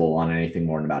feasible on anything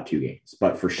more than about 2 games.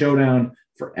 But for Showdown,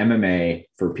 for MMA,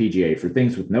 for PGA, for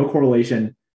things with no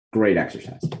correlation, great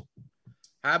exercise.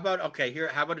 How about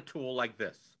a tool like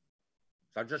this?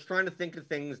 So I'm just trying to think of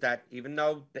things that, even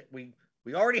though that we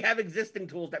already have existing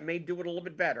tools that may do it a little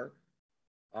bit better,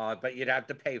 but you'd have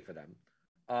to pay for them.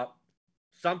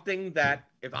 Something that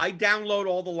if I download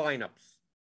all the lineups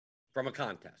from a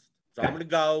contest, so I'm going to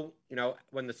go,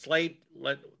 when the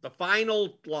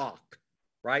final lock,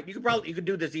 right? You could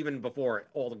do this even before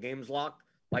all the games lock.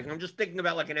 Like I'm just thinking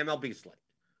about like an MLB slate,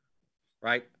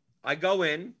 right? I go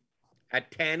in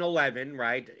at 10:11,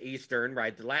 right? Eastern,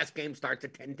 right? The last game starts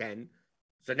at 10:10.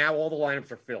 So now all the lineups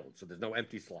are filled. So there's no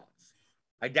empty slots.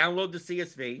 I download the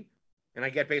CSV and I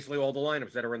get basically all the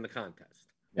lineups that are in the contest.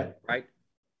 Yeah. Right.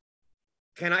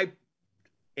 Can I,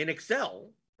 in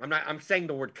Excel, I'm saying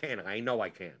the word can, I know I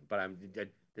can, but I'm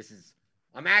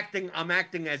acting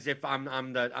as if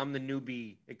I'm the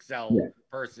newbie Excel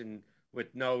person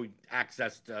with no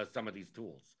access to some of these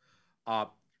tools.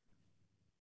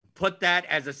 Put that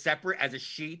as a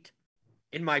sheet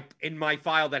in my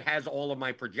file that has all of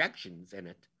my projections in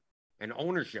it and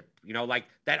ownership, like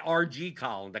that RG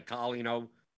column, the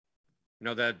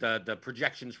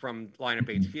projections from lineup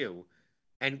HQ.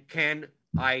 And can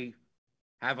I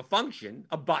have a function,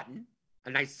 a button,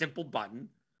 a nice simple button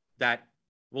that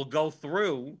will go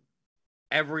through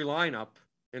every lineup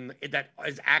that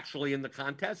is actually in the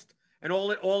contest, and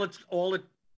all it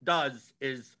does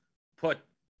is put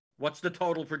what's the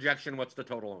total projection, what's the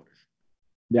total ownership.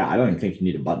 Yeah, I don't even think you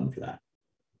need a button for that.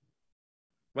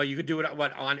 Well, you could do it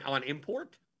on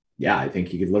import. Yeah, I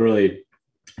think you could literally.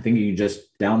 I think you can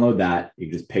just download that. You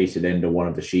can just paste it into one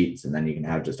of the sheets, and then you can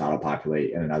have just auto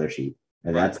populate in another sheet.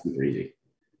 And that's super easy.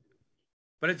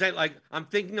 But it's like I'm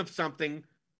thinking of something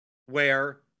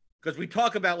where, because we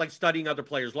talk about like studying other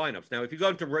players' lineups. Now, if you go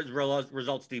into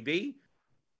Results DB,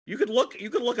 you could look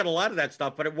at a lot of that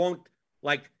stuff, but it won't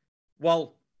like,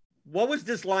 well, what was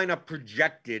this lineup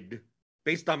projected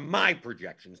based on my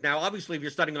projections? Now, obviously, if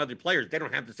you're studying other players, they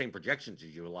don't have the same projections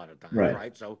as you a lot of times,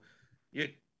 right? So you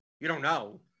don't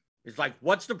know. It's like,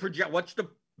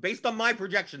 based on my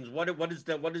projections, what is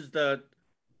the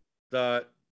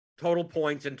total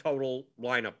points and total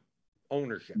lineup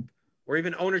ownership, or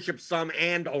even ownership sum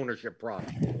and ownership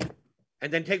product?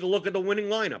 And then take a look at the winning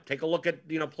lineup. Take a look at,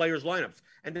 players' lineups.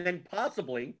 And then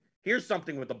possibly, here's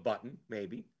something with a button,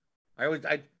 maybe.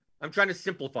 I'm trying to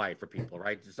simplify it for people,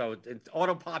 right? So it's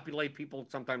auto-populate. People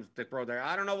sometimes they throw there.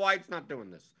 I don't know why it's not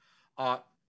doing this.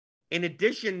 In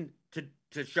addition to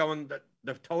showing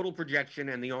the total projection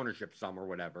and the ownership sum or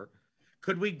whatever,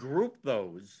 could we group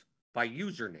those by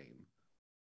username?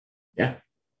 Yeah.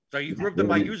 So you group them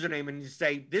by username and you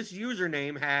say this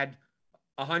username had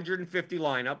 150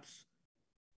 lineups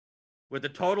with a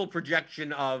total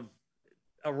projection of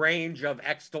a range of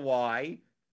X to Y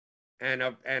and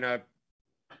a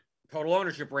total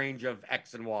ownership range of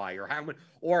X and Y, or how many,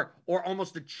 or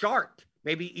almost a chart.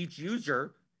 Maybe each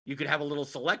user, you could have a little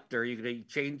selector. You could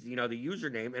change, the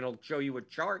username, and it'll show you a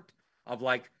chart of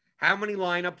like how many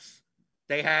lineups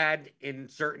they had in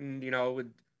certain,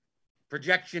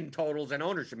 projection totals and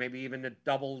ownership. Maybe even a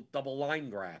double line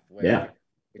graph. Where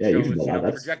it shows, you can build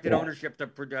that. Projected ownership to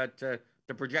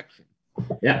projection.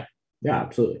 Yeah,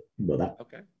 absolutely. You can build that.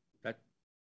 Okay,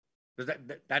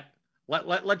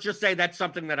 let's just say that's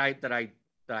something that I've done.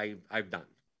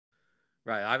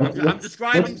 Right. I'm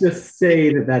describing. Let's just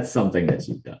say that's something that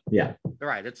you've done. Yeah.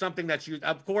 Right. It's something that's used.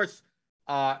 Of course,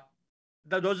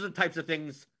 those are the types of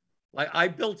things. Like I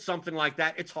built something like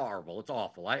that. It's horrible. It's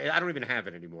awful. I don't even have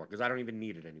it anymore because I don't even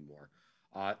need it anymore.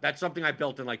 That's something I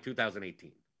built in like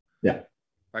 2018. Yeah. Right.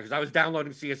 Because I was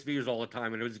downloading CSVs all the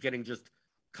time and it was getting just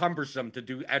cumbersome to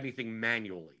do anything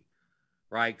manually.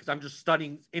 Right. Because I'm just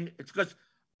studying. It's because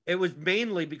it was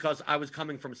mainly because I was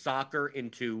coming from soccer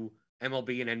into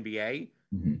MLB and NBA.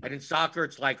 Mhm. And in soccer,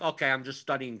 it's like, okay, I'm just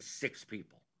studying 6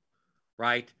 people,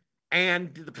 right?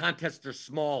 And the contests are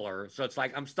smaller. So it's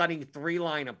like I'm studying 3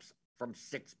 lineups from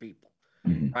 6 people,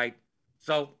 Mhm. right?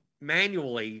 So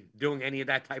manually doing any of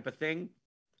that type of thing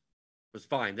was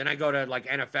fine. Then I go to like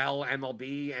NFL,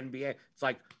 MLB, NBA. It's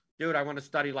like, dude, I want to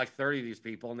study like 30 of these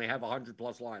people and they have 100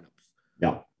 plus lineups.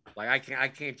 Yeah. Like I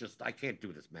can't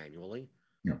do this manually.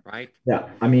 Yeah. Right. Yeah.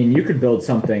 I mean, you could build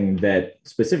something that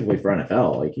specifically for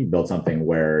NFL, like you build something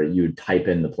where you type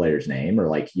in the player's name, or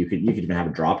like you could even have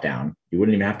a drop down. You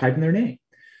wouldn't even have to type in their name.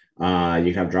 You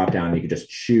could have a drop down. You could just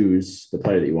choose the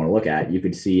player that you want to look at. You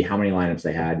could see how many lineups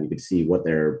they had. You could see what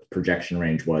their projection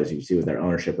range was. You could see what their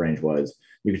ownership range was.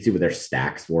 You could see what their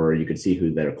stacks were. You could see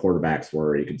who their quarterbacks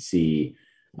were. You could see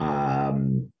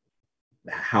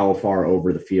how far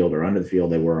over the field or under the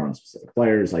field they were on specific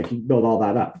players. Like you can build all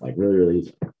that up, like really, really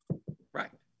easy. Right.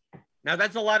 Now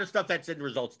that's a lot of stuff that's in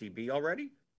Results DB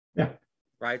already. Yeah.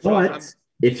 Right. So but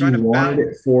if you wanted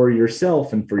it for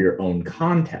yourself and for your own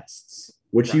contests,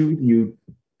 which you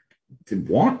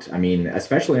want, I mean,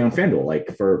 especially on FanDuel,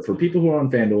 like for people who are on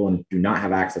FanDuel and do not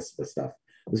have access to this stuff,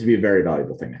 this would be a very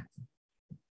valuable thing to have.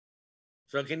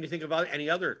 So can you think about any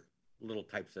other little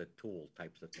types of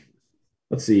things?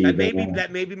 Let's see. That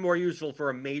may be more useful for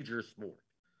a major sport.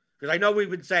 Because I know we've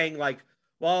been saying like,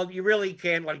 well, you really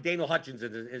can't, like Daniel Hutchins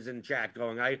is in chat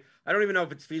going, I don't even know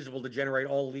if it's feasible to generate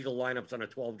all legal lineups on a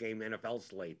 12-game NFL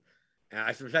slate.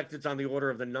 I suspect it's on the order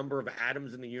of the number of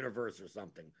atoms in the universe or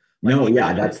something. Like, no,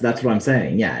 yeah, that's what I'm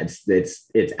saying. Yeah,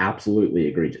 it's absolutely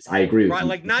egregious. I agree with right, you.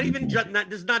 like not even just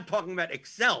this is not talking about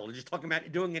Excel, it's just talking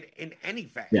about doing it in any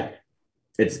fashion. Yeah.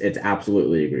 It's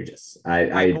absolutely egregious.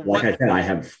 I said, I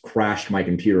have crashed my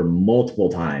computer multiple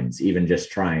times, even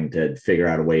just trying to figure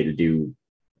out a way to do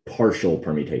partial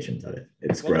permutations of it.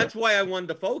 It's great. That's why I wanted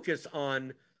to focus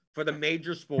on for the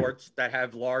major sports that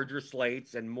have larger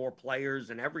slates and more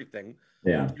players and everything.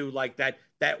 Yeah. Do like that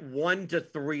 1 to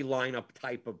 3 lineup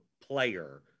type of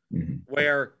player, mm-hmm.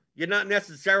 where you're not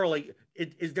necessarily.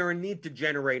 Is there a need to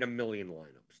generate 1 million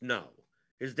lineups? No.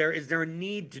 Is there a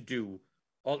need to do?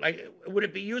 Like, would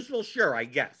it be useful? Sure, I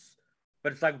guess.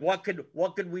 But it's like, what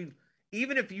could we?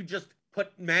 Even if you just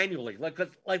put manually, like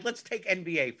let's take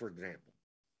NBA for example,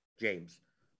 James.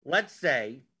 Let's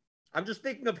say I'm just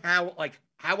thinking of how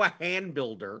a hand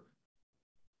builder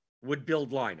would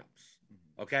build lineups,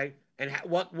 okay? And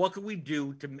what could we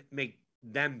do to make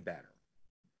them better?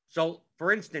 So,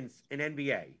 for instance, in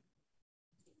NBA,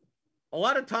 a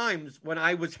lot of times when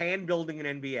I was hand building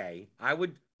an NBA, I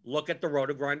would look at the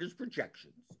RotoGrinders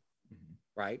projections,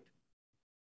 right?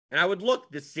 And I would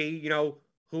look to see,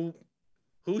 who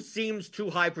seems too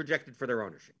high projected for their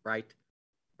ownership, right?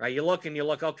 Right? You look,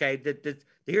 okay,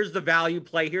 here's the value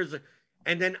play,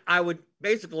 and then I would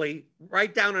basically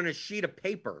write down on a sheet of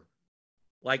paper,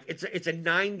 like it's a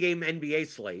 9-game NBA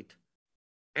slate,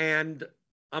 and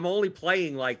I'm only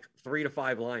playing like 3 to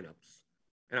 5 lineups,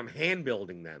 and I'm hand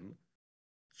building them.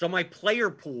 So my player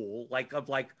pool,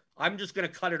 I'm just going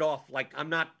to cut it off. Like, I'm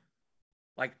not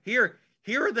like here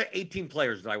are the 18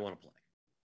 players that I want to play,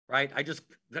 right?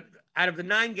 Out of the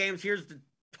 9 games, here's the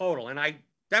total. And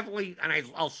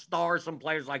I'll star some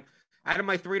players. Like out of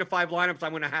my 3 to 5 lineups,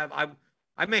 I'm going to have,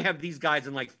 I may have these guys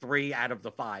in like 3 out of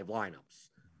the 5 lineups.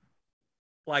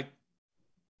 Like,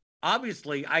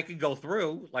 obviously I could go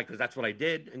through, like, cause that's what I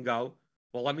did, and go,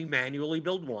 well, let me manually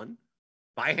build one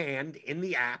by hand in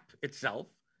the app itself.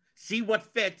 See what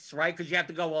fits, right? Because you have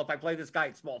to go, well, if I play this guy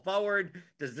at small forward,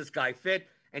 does this guy fit?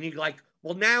 And you're like,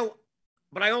 well, now,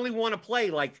 but I only want to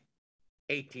play like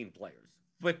 18 players,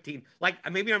 15. Like,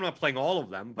 maybe I'm not playing all of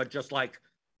them, but just like,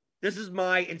 this is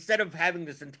instead of having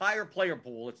this entire player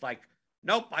pool, it's like,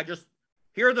 nope,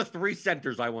 here are the 3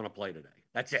 centers I want to play today.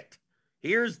 That's it.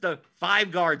 Here's the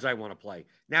 5 guards I want to play.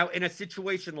 Now, in a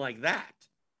situation like that,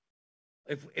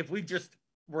 if we just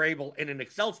were able in an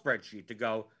Excel spreadsheet to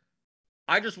go,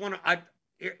 I just want to,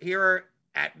 here are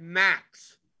at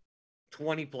max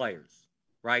 20 players,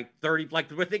 right? 30,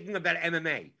 like we're thinking about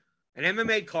MMA. An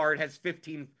MMA card has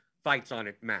 15 fights on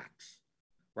it max,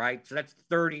 right? So that's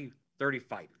 30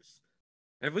 fighters.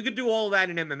 And if we could do all that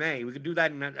in MMA, we could do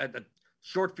that in a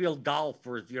short field golf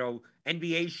or,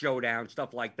 NBA showdown,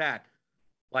 stuff like that.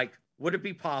 Like, would it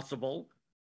be possible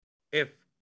if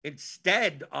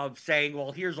instead of saying,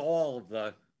 well, here's all of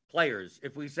the players,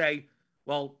 if we say,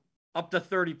 well, up to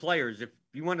 30 players, if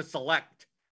you want to select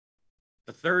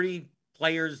the 30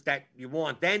 players that you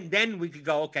want, then we could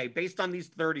go, okay, based on these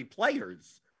 30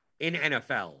 players in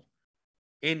NFL,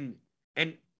 in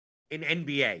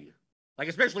NBA, like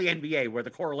especially NBA where the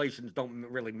correlations don't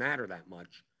really matter that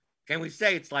much, can we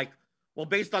say it's like, well,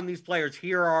 based on these players,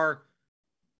 here are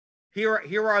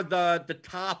here are the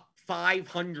top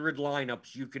 500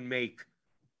 lineups you can make,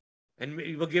 and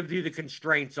we'll give you the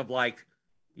constraints of like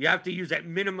you have to use that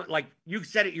minimum, like you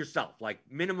said it yourself, like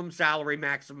minimum salary,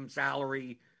 maximum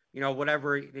salary,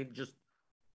 whatever. Just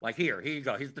like here you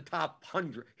go. Here's the top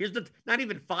 100. Here's the not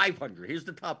even 500. Here's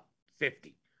the top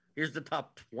 50. Here's the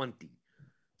top 20.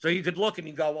 So you could look and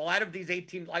you go, well, out of these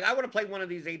 18, like I want to play one of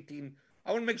these 18.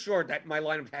 I want to make sure that my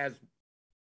lineup has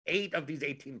 8 of these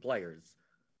 18 players.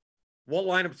 What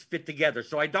lineups fit together?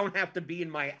 So I don't have to be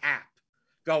in my app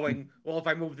going, well, if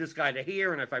I move this guy to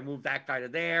here and if I move that guy to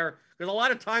there. Because a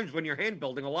lot of times when you're hand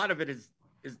building, a lot of it is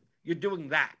you're doing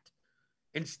that.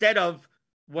 Instead of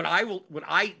what I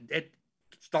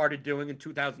started doing in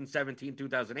 2017,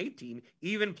 2018,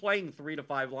 even playing 3 to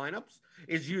 5 lineups,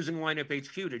 is using Lineup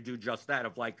HQ to do just that.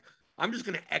 Of like, I'm just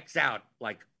going to X out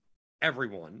like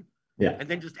everyone. Yeah. And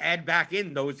then just add back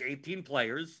in those 18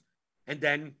 players and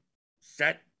then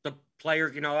set the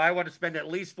players, I want to spend at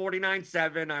least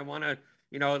 49.7. I want to,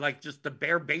 like just the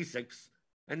bare basics,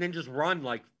 and then just run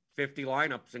like 50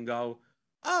 lineups and go,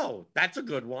 oh, that's a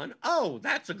good one. Oh,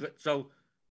 that's a good. So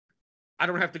I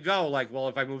don't have to go like, well,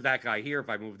 if I move that guy here, if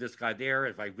I move this guy there,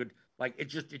 if I could, like,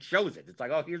 it shows it. It's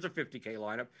like, oh, here's a 50K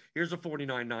lineup. Here's a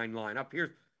 49.9 lineup.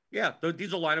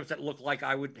 These are lineups that look like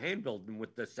I would hand build them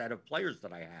with the set of players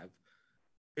that I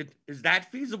have. Is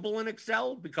that feasible in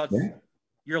Excel? Because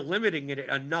you're limiting it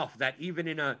enough that even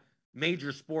in a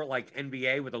major sport like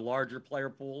NBA with a larger player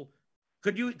pool,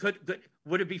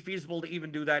 would it be feasible to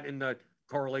even do that in the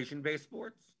correlation-based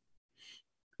sports?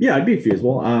 Yeah, it'd be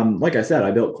feasible. Like I said, I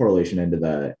built correlation into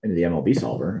the MLB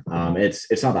solver.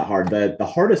 It's not that hard.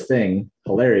 The hardest thing,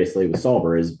 hilariously, with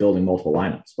solver is building multiple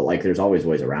lineups, but like there's always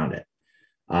ways around it.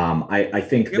 I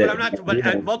think that.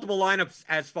 But multiple lineups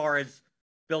as far as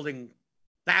building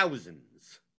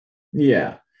thousands.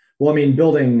 Yeah. Well, I mean,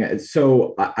 building.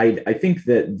 So I think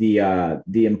that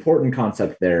the important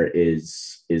concept there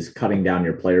is cutting down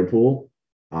your player pool,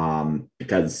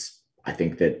 because I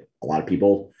think that a lot of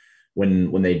people,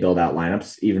 when they build out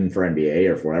lineups, even for NBA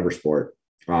or for whatever sport,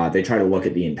 they try to look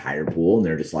at the entire pool and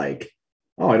they're just like,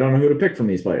 oh, I don't know who to pick from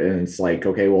these players. And it's like,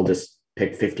 okay, well, just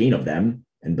pick 15 of them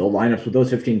and build lineups with those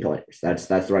 15 players. That's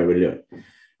the right way to do it.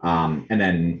 And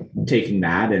then taking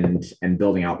that and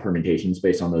building out permutations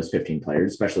based on those 15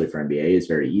 players, especially for NBA, is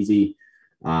very easy.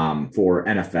 For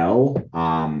NFL,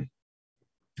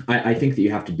 I think that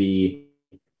you have to be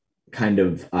kind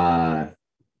of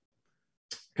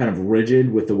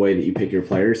rigid with the way that you pick your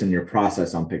players and your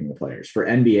process on picking the players. For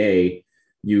NBA,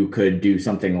 you could do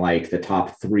something like the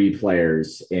top 3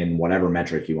 players in whatever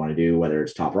metric you want to do, whether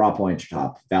it's top raw points or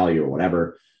top value or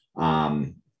whatever.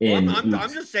 I'm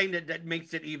just saying that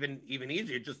makes it even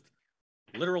easier. Just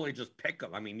literally just pick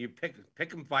them. I mean, you pick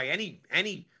them by any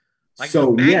like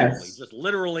so manually, yes, just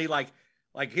literally like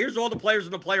here's all the players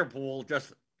in the player pool.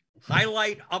 Just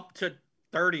highlight up to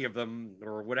 30 of them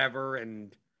or whatever.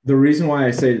 And the reason why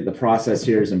I say that the process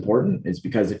here is important is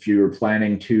because if you're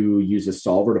planning to use a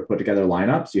solver to put together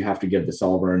lineups, you have to give the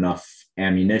solver enough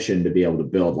ammunition to be able to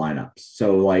build lineups.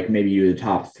 So like maybe you the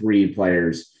top 3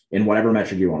 players in whatever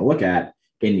metric you want to look at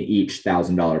in each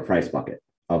 $1,000 price bucket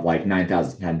of like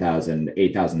 9,000, 10,000,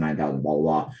 8,000, 9,000, blah, blah,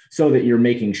 blah. So that you're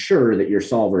making sure that your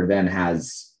solver then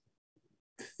has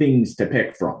things to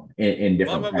pick from in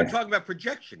different. Well, we're talking about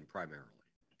projection primarily.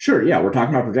 Sure. Yeah. We're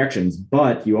talking about projections,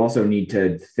 but you also need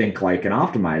to think like an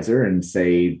optimizer and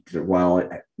say, well,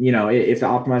 if the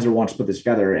optimizer wants to put this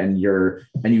together and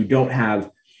you don't have,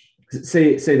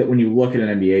 say that when you look at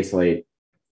an NBA slate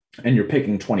and you're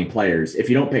picking 20 players, if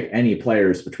you don't pick any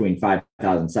players between $5,000,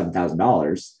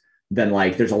 $7,000, then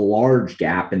like there's a large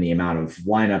gap in the amount of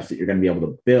lineups that you're going to be able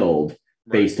to build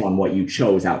based on what you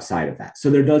chose outside of that. So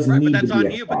there does need to be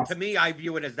on you. But to me, I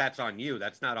view it as that's on you.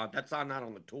 That's not on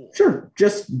the tool. Sure.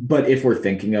 But if we're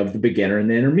thinking of the beginner and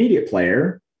the intermediate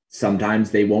player,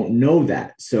 sometimes they won't know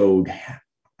that. So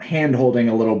hand holding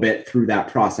a little bit through that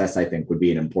process, I think, would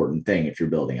be an important thing if you're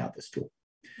building out this tool.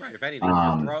 Right. If anything,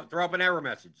 throw up an error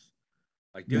message.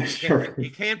 Like, dude,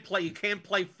 you can't play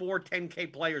 4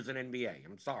 10K players in NBA.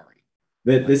 I'm sorry.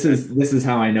 This is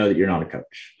how I know that you're not a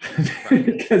coach,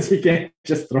 because you can't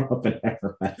just throw up an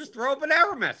error message. Just throw up an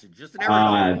error message. Just an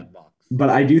error box. But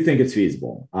I do think it's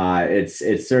feasible. It's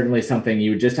certainly something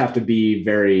you just have to be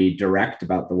very direct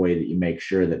about the way that you make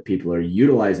sure that people are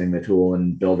utilizing the tool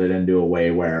and build it into a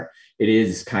way where it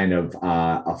is kind of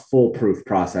a foolproof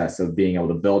process of being able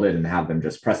to build it and have them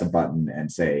just press a button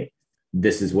and say,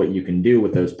 this is what you can do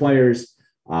with those players.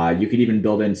 You could even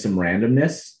build in some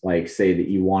randomness, like say that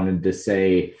you wanted to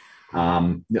say,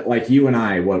 Like you and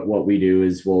I, what we do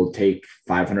is we'll take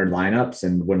 500 lineups,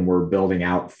 and when we're building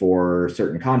out for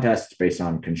certain contests based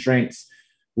on constraints,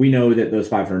 we know that those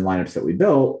 500 lineups that we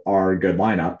built are good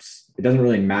lineups. It doesn't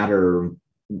really matter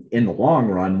in the long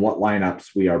run what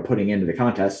lineups we are putting into the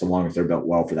contest, so long as they're built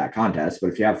well for that contest. But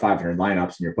if you have 500 lineups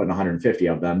and you're putting 150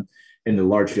 of them in the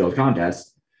large field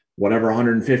contest, whatever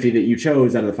 150 that you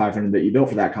chose out of the 500 that you built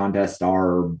for that contest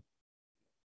are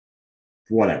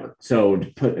whatever. So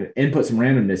to input some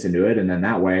randomness into it, and then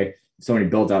that way, if somebody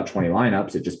builds out 20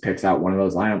 lineups, it just picks out one of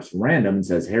those lineups from random and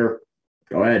says, "Here,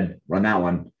 go ahead, run that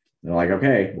one." And they're like,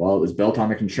 "Okay, well, it was built on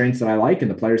the constraints that I like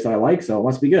and the players that I like, so it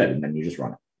must be good." And then you just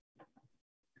run it.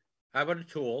 How about a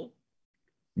tool?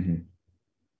 Mm-hmm.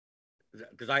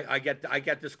 Because I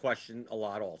get this question a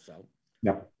lot also.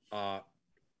 Yep. I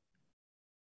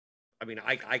mean,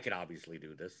 I could obviously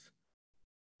do this.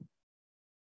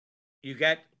 You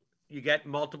get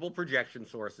multiple projection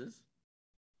sources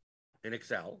in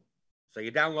Excel. So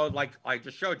you download, like I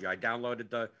just showed you, I downloaded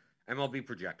the MLB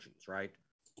projections, right?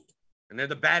 And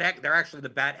they're actually the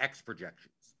Bat X projections.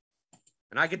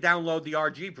 And I could download the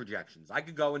RG projections. I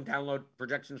could go and download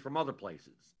projections from other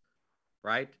places,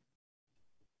 right?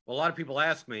 Well, a lot of people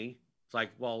ask me, it's like,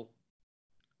 well,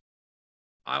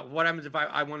 what happens if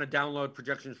I want to download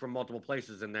projections from multiple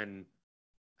places and then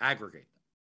aggregate them?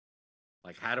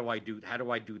 Like, how do I do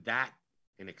that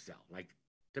in Excel? Like,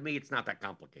 to me, it's not that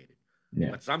complicated.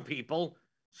 Yeah. But some people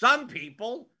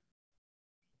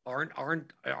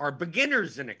are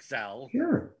beginners in Excel.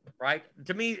 Sure. Right?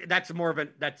 To me, that's more of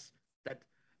that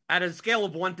at a scale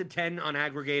of 1 to 10 on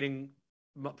aggregating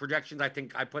projections. I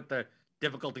think I put the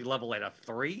difficulty level at a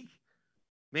 3,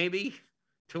 maybe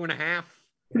 2.5.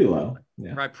 Pretty low.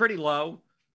 Yeah. Right, pretty low.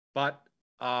 But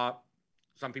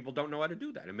some people don't know how to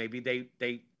do that, and maybe they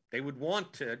would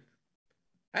want to.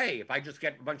 Hey, if I just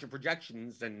get a bunch of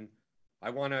projections and I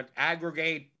want to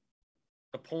aggregate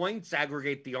the points,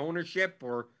 aggregate the ownership,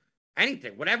 or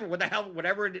anything, whatever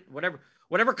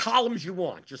columns you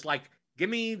want, just like give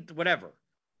me whatever.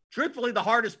 Truthfully, the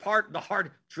hardest part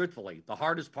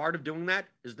of doing that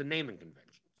is the naming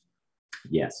conventions.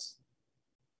 Yes.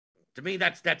 To me,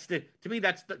 that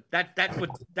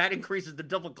increases the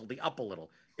difficulty up a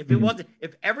little.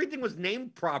 If everything was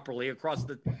named properly across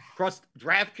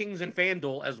DraftKings and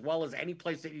FanDuel, as well as any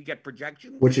place that you get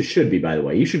projections, which it should be, by the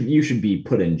way, you should be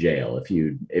put in jail if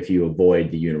you avoid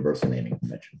the universal naming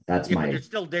convention. That's my.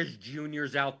 But there's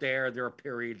juniors out there. There are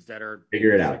periods that are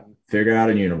figure it out. Figure out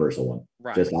a universal one.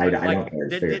 Right. Just I don't care.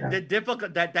 The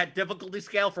difficulty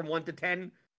scale from 1 to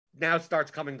 10 now starts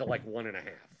coming to like 1.5.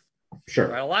 Sure.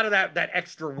 Right? A lot of that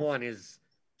extra 1 is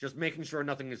just making sure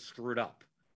nothing is screwed up.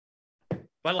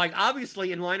 But like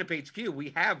obviously in Lineup HQ,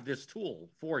 we have this tool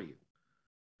for you.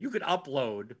 You could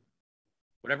upload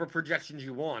whatever projections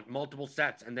you want, multiple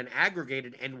sets, and then aggregate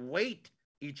it and weight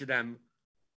each of them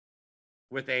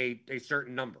with a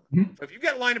certain number. Mm-hmm. So if you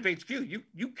get Lineup HQ,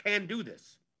 you can do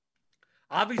this.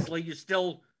 Obviously, you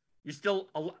still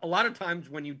a lot of times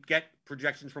when you get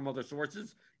projections from other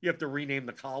sources, you have to rename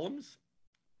the columns.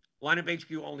 Lineup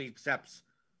HQ only accepts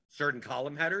certain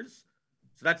column headers.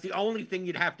 So that's the only thing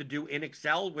you'd have to do in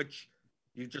Excel, which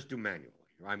you just do manually.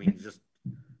 I mean, just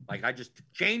like I just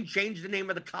change the name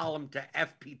of the column to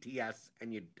FPTS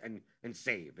and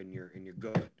save, and you're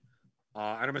good.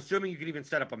 And I'm assuming you can even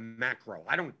set up a macro.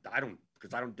 I don't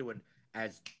because I don't do it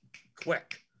as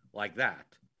quick like that.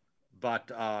 But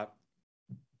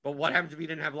what happens if you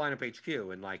didn't have Lineup HQ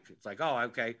and like it's like, oh,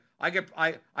 okay,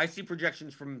 I see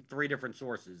projections from 3 different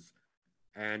sources,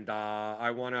 and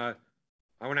I want to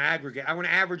aggregate. I want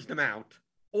to average them out,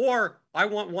 or I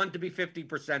want one to be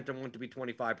 50% and one to be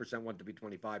 25%, one to be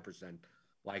 25%.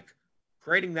 Like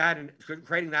creating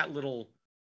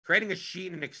a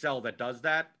sheet in Excel that does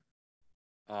that.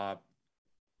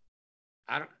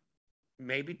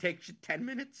 Maybe takes you 10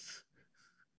 minutes.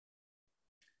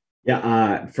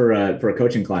 Yeah, for a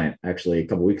coaching client, actually, a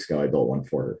couple weeks ago, I built one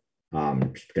for her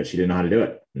because she didn't know how to do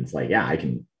it. And it's like, yeah, I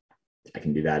can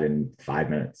do that in 5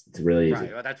 minutes. It's really easy.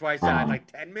 Right. Well, that's why I said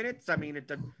like 10 minutes. I mean, it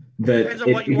depends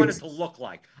on what you want it to look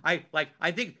like. I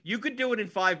think you could do it in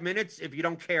 5 minutes if you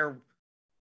don't care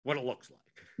what it looks like.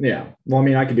 Yeah. Well, I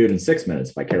mean, I could do it in 6 minutes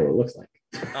if I care what it looks like.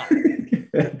 Oh.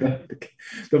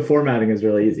 The formatting is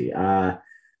really easy.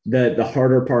 The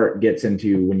harder part gets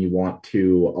into when you want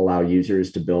to allow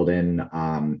users to build in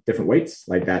different weights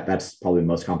like that. That's probably the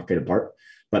most complicated part.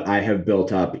 But I have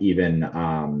built up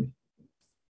even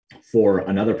for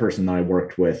another person that I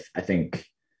worked with, I think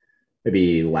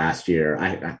maybe last year.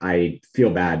 I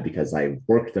feel bad because I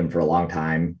worked them for a long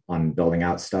time on building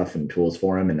out stuff and tools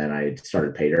for him. And then I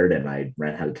started PayDirt and I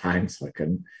ran out of time, so I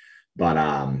couldn't.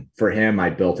 But for him, I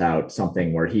built out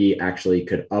something where he actually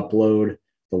could upload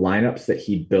the lineups that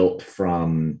he built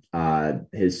from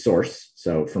his source.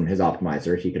 So from his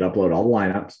optimizer, he could upload all the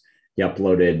lineups. He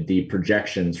uploaded the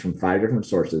projections from 5 different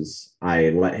sources. I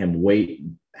let him weight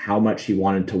how much he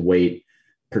wanted to weight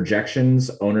projections,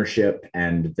 ownership,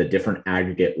 and the different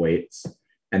aggregate weights.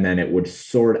 And then it would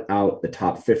sort out the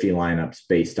top 50 lineups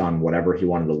based on whatever he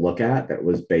wanted to look at. That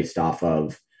was based off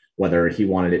of whether he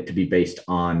wanted it to be based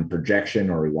on projection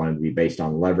or he wanted to be based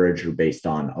on leverage or based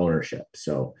on ownership.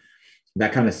 So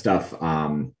that kind of stuff,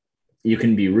 you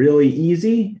can be really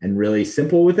easy and really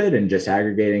simple with it and just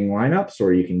aggregating lineups,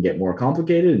 or you can get more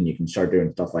complicated and you can start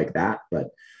doing stuff like that. But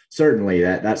certainly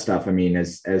that stuff, I mean,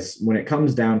 as when it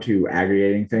comes down to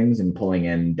aggregating things and pulling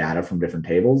in data from different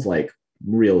tables, like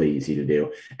really easy to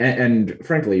do. And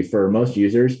frankly, for most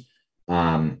users,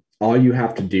 all you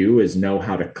have to do is know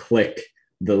how to click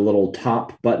the little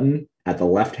top button at the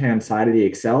left-hand side of the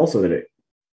Excel so that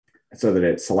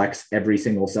it selects every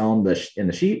single cell in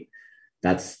the sheet.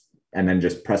 And then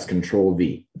just press Control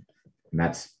V. And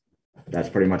that's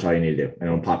pretty much all you need to do. And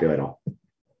it'll populate all.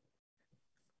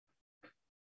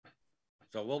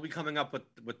 So we'll be coming up with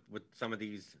some of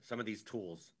these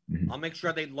tools. Mm-hmm. I'll make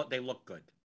sure they look good.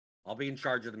 I'll be in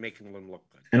charge of making them look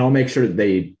good. And I'll make sure that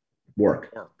they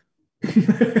work.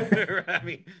 I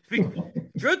mean,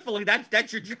 truthfully,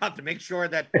 that's your job, to make sure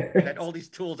that all these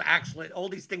tools all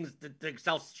these things, the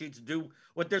Excel sheets do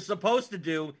what they're supposed to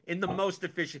do in the most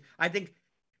efficient. I think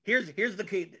here's the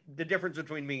key, the difference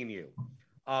between me and you.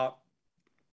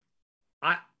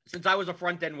 Since I was a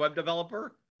front end web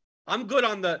developer, I'm good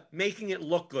on the making it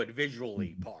look good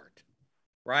visually part,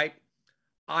 right?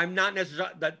 I'm not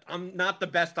the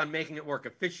best on making it work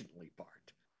efficiently part.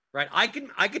 Right, I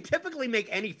could typically make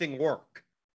anything work.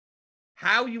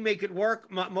 How you make it work,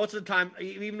 most of the time,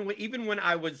 even when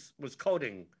I was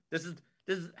coding, this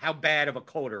is how bad of a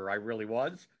coder I really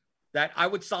was. That I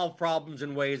would solve problems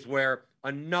in ways where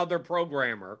another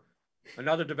developer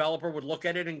would look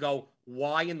at it and go,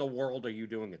 "Why in the world are you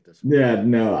doing it this way?" Yeah,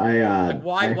 no,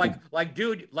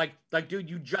 dude,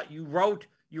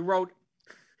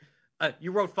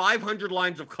 you wrote 500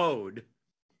 lines of code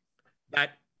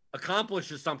that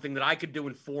accomplishes something that I could do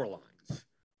in 4 lines.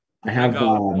 I have.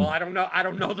 Well, I don't know.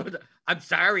 I'm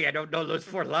sorry, I don't know those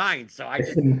 4 lines. So I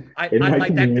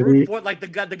like that brute force, like the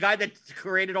guy that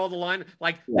created all the line.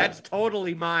 Like that's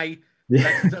totally my.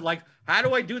 That's, like, how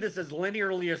do I do this as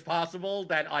linearly as possible?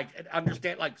 That like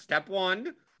understand like step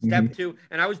 1, step 2,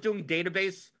 and I was doing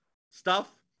database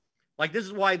stuff. Like this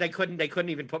is why they couldn't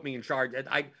even put me in charge.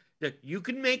 You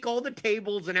can make all the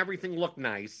tables and everything look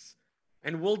nice.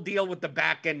 And we'll deal with the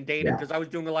back end data because I was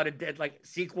doing a lot of like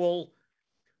SQL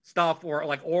stuff or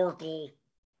like Oracle,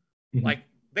 like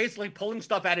basically pulling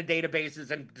stuff out of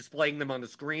databases and displaying them on the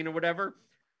screen or whatever.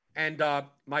 And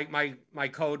my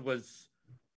code was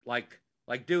like,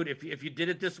 dude, if you did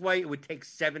it this way, it would take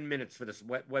 7 minutes for this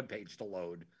web page to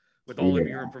load with all of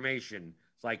your information.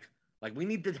 It's like we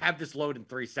need to have this load in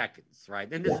 3 seconds,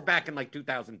 right? And this is back in like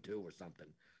 2002 or something.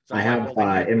 So I have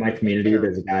in my community,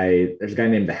 there's a guy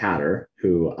named the Hatter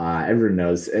who everyone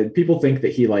knows. People think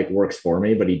that he like works for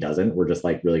me, but he doesn't. We're just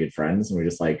like really good friends and we're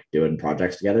just like doing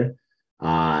projects together.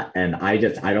 And I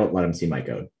don't let him see my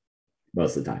code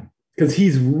most of the time because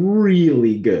he's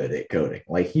really good at coding.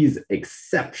 Like he's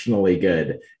exceptionally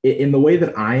good in the way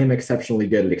that I am exceptionally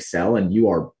good at Excel, and you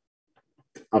are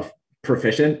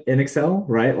proficient in Excel,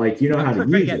 right? Like you know how to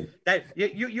use it. That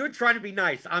you're trying to be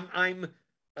nice.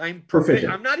 I'm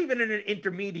proficient. I'm not even an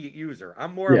intermediate user.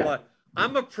 I'm more of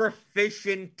I'm a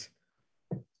proficient.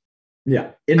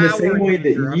 Yeah, in the same way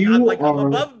that I'm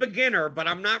above beginner, but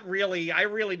I'm not really. I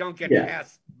really don't get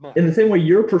past much. In the same way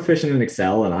you're proficient in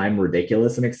Excel and I'm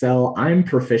ridiculous in Excel, I'm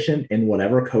proficient in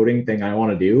whatever coding thing I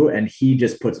want to do, and he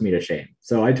just puts me to shame.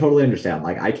 So I totally understand.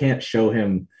 Like I can't show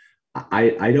him.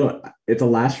 I don't. It's a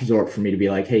last resort for me to be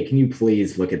like, hey, can you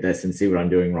please look at this and see what I'm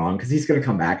doing wrong? Because he's going to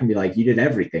come back and be like, you did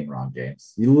everything wrong,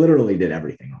 James. You literally did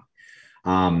everything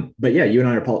wrong. But yeah, you and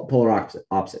I are polar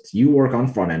opposites. You work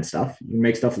on front end stuff. You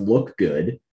make stuff look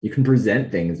good. You can present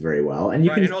things very well, and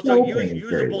you can also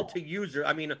usable to user.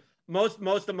 I mean, most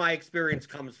of my experience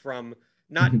comes from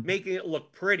not making it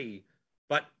look pretty,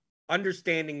 but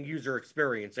understanding user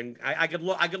experience. And I could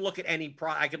look at any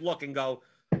I could look and go,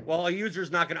 well, a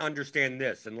user's not going to understand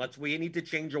this, and we need to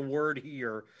change a word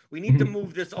here. We need to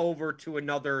move this over to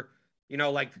another,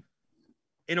 like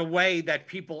in a way that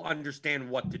people understand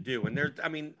what to do. And there's, I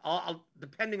mean,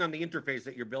 depending on the interface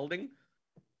that you're building,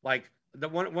 like the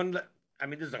one that, I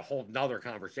mean, this is a whole nother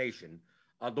conversation.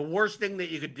 The worst thing that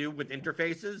you could do with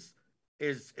interfaces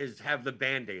is have the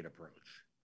Band-Aid approach.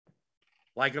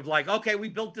 Like of like, okay, we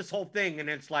built this whole thing, and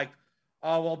it's like,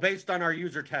 oh well, based on our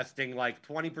user testing, like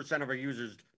 20% of our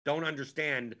users don't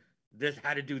understand this,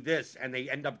 how to do this, and they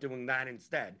end up doing that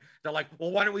instead. They're like, well,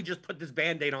 why don't we just put this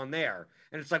Band-Aid on there?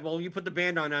 And it's like, well, you put the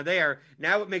band on there,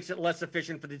 now it makes it less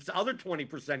efficient for this other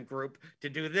 20% group to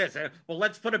do this. And, well,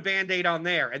 let's put a Band-Aid on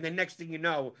there. And then next thing you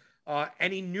know,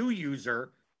 any new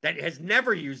user that has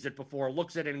never used it before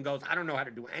looks at it and goes, I don't know how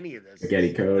to do any of this.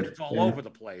 Spaghetti code. It's all over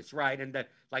the place, right? And that,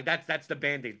 like that's the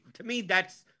Band-Aid. To me,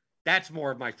 that's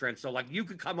more of my strength. So like you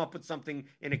could come up with something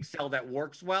in Excel that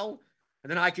works well,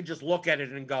 and then I could just look at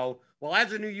it and go, well,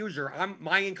 as a new user,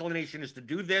 my inclination is to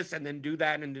do this and then do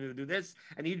that and do this.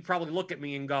 And you'd probably look at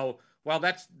me and go, well,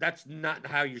 that's not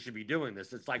how you should be doing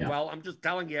this. It's like, well, I'm just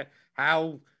telling you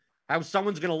how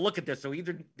someone's going to look at this. So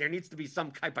either there needs to be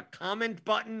some type of comment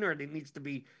button, or there needs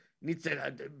to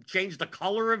change the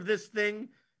color of this thing.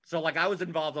 So like I was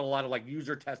involved in a lot of like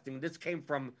user testing. This came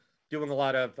from doing a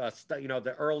lot of,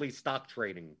 the early stock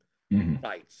trading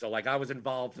sites. So like I was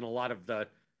involved in a lot of the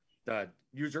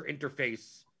user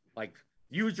interface, like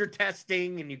user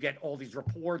testing, and you get all these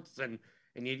reports and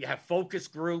you have focus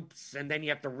groups, and then you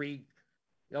have to we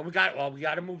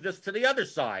got to move this to the other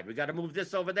side. We got to move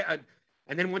this over there.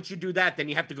 And then once you do that, then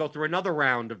you have to go through another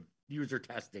round of user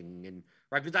testing. And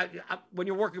right, because when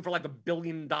you're working for like $1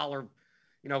 billion,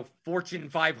 Fortune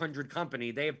 500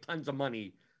 company, they have tons of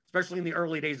money, especially in the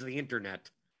early days of the internet,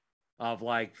 of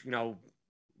like,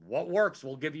 what works.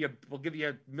 We'll give you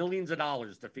millions of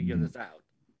dollars to figure this out.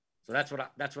 So that's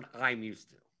what I'm used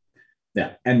to.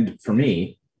 Yeah, and for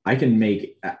me, I can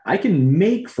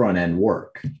make front end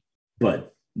work,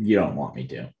 but you don't want me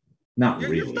to. Not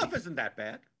really. Your stuff isn't that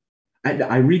bad.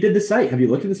 I redid the site. Have you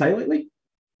looked at the site lately?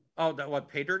 Oh, what,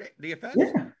 Pater DFS?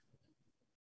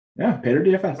 Yeah, Pater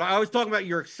DFS. I was talking about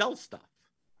your Excel stuff.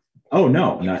 Oh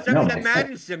no, you sent me that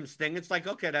Madden Sims thing. It's like,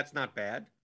 okay, that's not bad.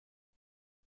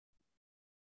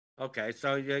 Okay,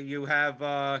 so you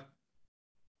have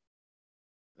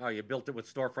you built it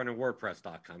with storefront and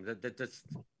WordPress.com.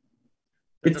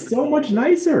 It's so much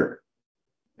nicer.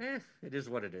 It is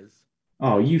what it is.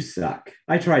 Oh, you suck.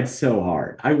 I tried so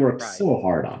hard. I worked so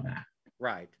hard on that.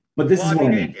 Right. But this is what I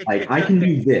mean. I can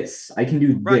do this. I can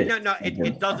do this. No,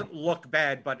 it doesn't look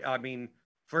bad, but I mean,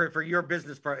 for your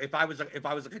business, if I was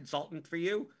a consultant for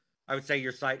you, I would say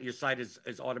your site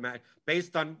is automatic.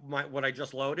 Based on what I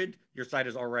just loaded, your site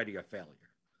is already a failure.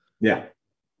 Yeah.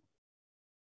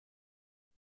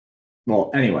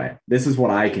 Well, anyway, this is what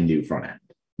I can do front end.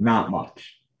 Not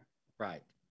much. Right.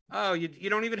 Oh, you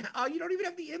don't even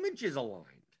have the images aligned.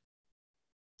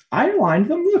 I aligned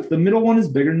them. Look, the middle one is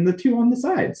bigger than the two on the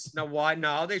sides. Now, why?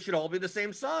 No, they should all be the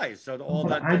same size. So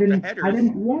I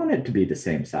didn't want it to be the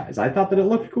same size. I thought that it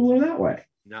looked cooler that way.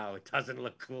 No, it doesn't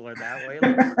look cooler that way. It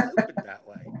looks stupid that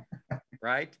way,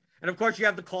 right? And of course, you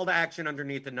have the call to action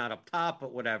underneath and not up top,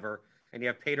 but whatever. And you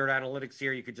have Pater Analytics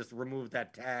here. You could just remove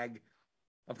that tag.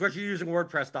 Of course, you're using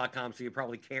WordPress.com, so you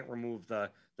probably can't remove the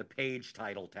page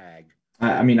title tag.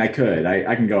 I mean, I could.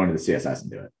 I can go into the CSS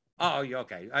and do it. Oh,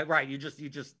 okay. Right. You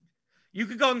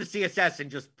could go into CSS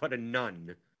and just put a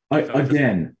none. I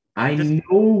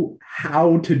know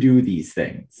how to do these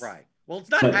things. Right. Well, it's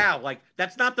not how. Like,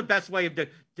 that's not the best way of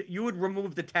you would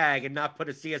remove the tag and not put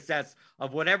a CSS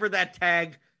of whatever that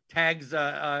tag's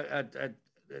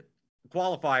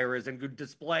qualifier is and could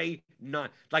display none.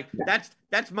 Like that's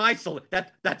my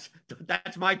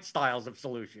that's my styles of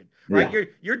solution, right? Yeah.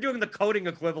 You're doing the coding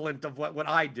equivalent of what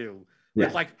I do. Yeah.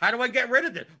 It's like, how do I get rid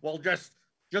of it? Well, just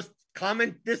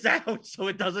comment this out so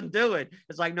it doesn't do it.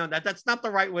 It's like, no, that's not the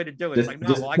right way to do it. It's like, no,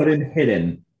 just put it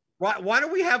hidden. Why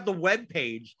don't we have the web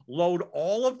page load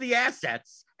all of the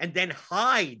assets and then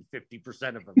hide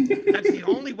 50% of them? That's the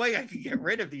only way I can get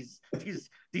rid of these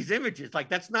images. Like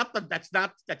that's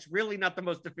really not the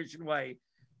most efficient way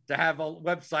to have a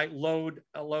website load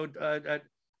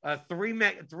 3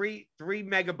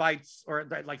 megabytes or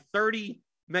like 30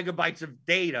 megabytes of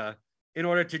data in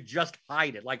order to just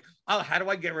hide it. Like, oh, how do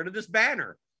I get rid of this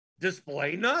banner?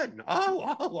 Display none.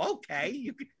 Oh,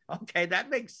 okay. Okay, that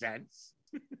makes sense.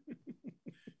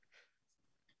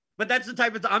 But that's the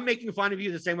type of I'm making fun of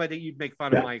you the same way that you'd make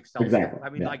fun of my Excel stuff. I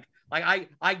mean,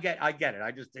 I get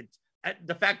it. It's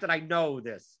the fact that I know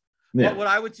this. Yeah. But what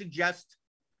I would suggest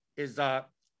is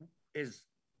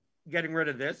getting rid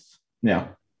of this. Yeah.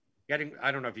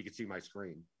 I don't know if you can see my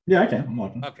screen. Yeah, I can. I'm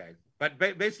watching. Okay, but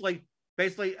basically,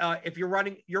 if you're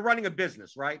running a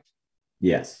business, right?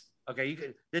 Yes. Okay, you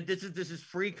can. This is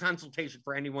free consultation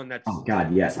for anyone that's. Oh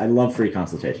God, yes, I love free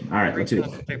consultation. All right, let's do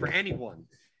it. For anyone.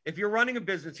 If you're running a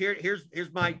business, here's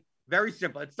my very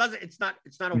simple. It's not a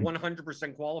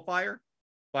 100% qualifier,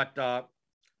 but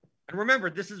And remember,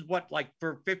 this is what, like,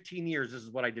 for 15 years, this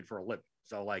is what I did for a living.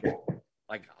 So like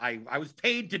I was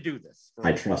paid to do this for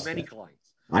I trust many it.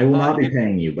 clients. I will not be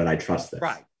paying you, but I trust this.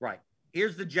 Right.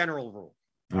 Here's the general rule.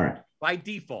 All right. By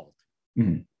default,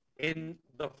 Mhm. in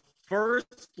the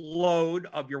first load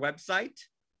of your website,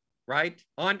 right,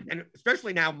 and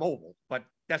especially now mobile, but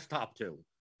desktop too,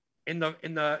 in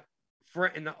the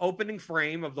opening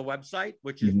frame of the website,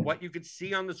 which is what you could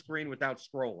see on the screen without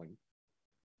scrolling.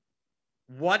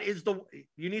 What is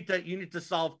you need to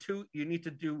solve two. You need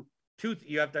to do two.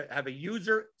 You have to have a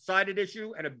user-sided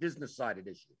issue and a business-sided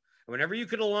issue. And whenever you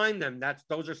could align them,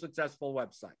 those are successful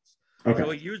websites. Okay.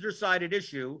 So a user-sided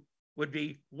issue would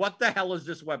be, what the hell is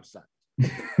this website?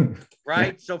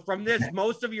 Right? So from this,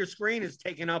 most of your screen is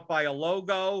taken up by a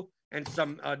logo and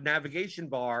some navigation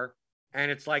bar.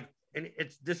 And it's like,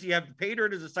 you have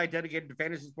PayDirt as a site dedicated to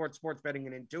fantasy sports betting,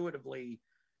 and intuitively,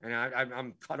 and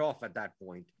I'm cut off at that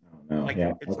point.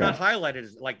 It's not highlighted.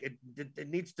 Like it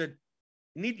needs to,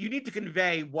 you need to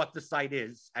convey what the site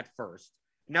is at first.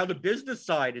 Now the business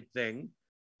sided thing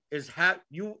is how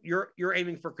you're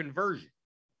aiming for conversion,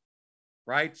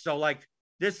 right? So like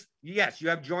this, yes, you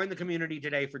have joined the community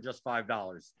today for just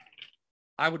 $5.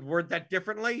 I would word that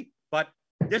differently, but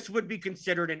this would be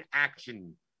considered an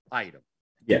action item.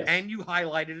 Yes. And you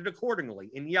highlighted it accordingly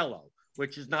in yellow,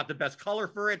 which is not the best color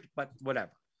for it, but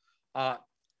whatever.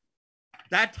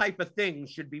 That type of thing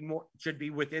should be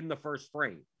within the first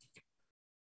frame.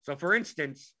 So for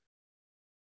instance,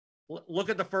 look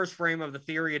at the first frame of the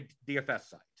Theory DFS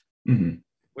site,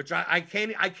 which I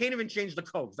can't even change the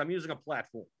code because I'm using a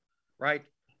platform, right?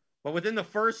 But within the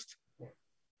first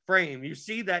frame, you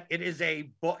see that it is a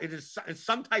book. It's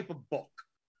some type of book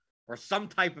or some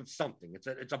type of something.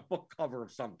 It's a book cover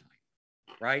of some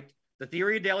type, right? The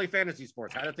Theory of Daily Fantasy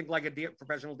Sports, how to think like a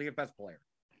professional DFS player.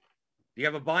 You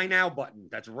have a buy now button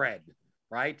that's red,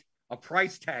 right? A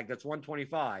price tag that's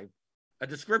 $125. A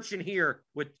description here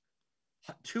with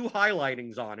 2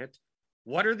 highlightings on it.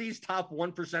 What are these top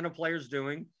 1% of players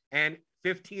doing? And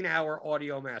 15-hour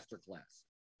audio masterclass.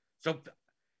 So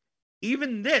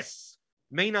even this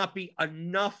may not be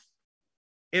enough.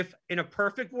 If in a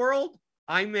perfect world,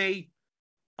 I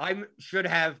should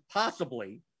have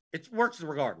possibly, it works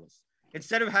regardless.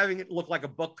 Instead of having it look like a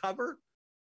book cover,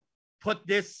 put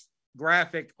this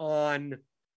graphic on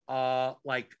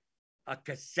like a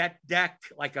cassette deck,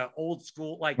 like an old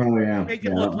school, like make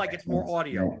it look like it's more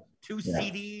audio. 2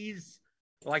 CDs,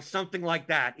 like something like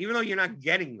that. Even though you're not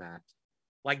getting that,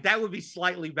 like that would be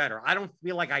slightly better. I don't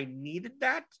feel like I needed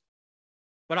that,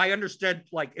 but I understood.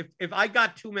 Like if I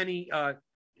got too many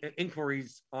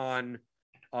inquiries on,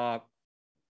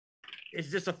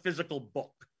 is this a physical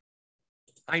book?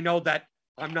 I know that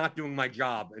I'm not doing my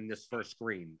job in this first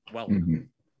screen well enough,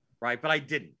 right? But I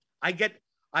didn't. I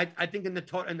think in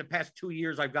the past 2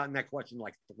 years, I've gotten that question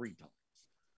like 3 times,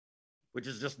 which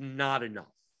is just not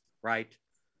enough, right?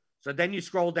 So then you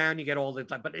scroll down, you get all the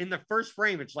time. But in the first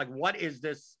frame, it's like, what is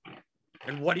this?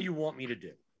 And what do you want me to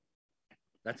do?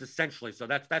 That's essentially, so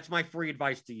that's my free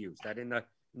advice to use. That in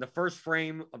the first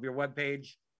frame of your webpage,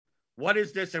 what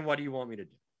is this and what do you want me to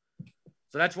do?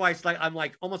 So that's why it's like, I'm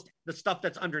like almost the stuff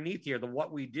that's underneath here, the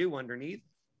what we do underneath,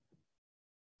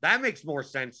 that makes more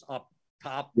sense up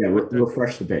top. Yeah,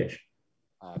 refresh the page.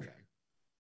 Okay.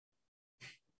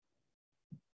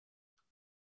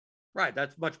 Right,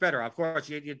 that's much better. Of course,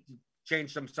 you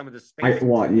change some of the space.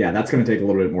 That's going to take a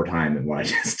little bit more time than what I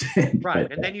just did. Right,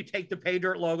 but, and then you take the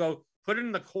PayDirt logo, put it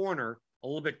in the corner a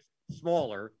little bit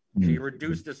smaller, so you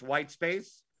reduce this white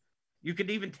space. You could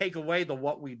even take away the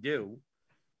what we do,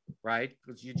 right?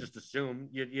 Because you just assume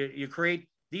you create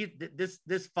this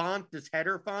font, this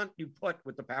header font you put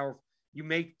with the power. You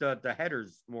make the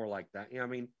headers more like that. You know, I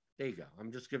mean, there you go.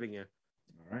 I'm just giving you.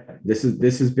 All right. This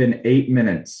has been 8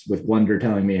 minutes with Wonder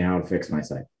telling me how to fix my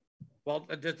site. Well,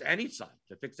 just any site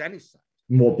to fix any site.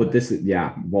 Well, but this is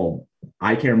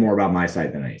I care more about my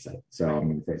site than any site. So I'm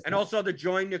going to fix and that. also the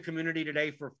join the community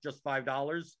today for just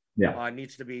 $5. Yeah.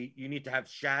 Needs to be, you need to have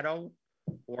shadow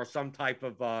or some type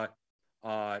of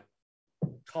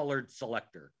colored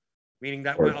selector, meaning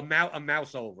that a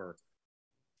mouse over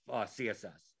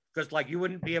CSS. Because like you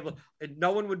wouldn't be able,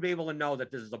 no one would be able to know that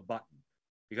this is a button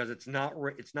because it's not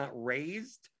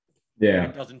raised. Yeah,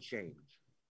 and it doesn't change.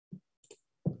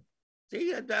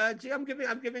 See, I'm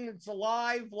giving it's a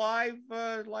live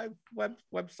website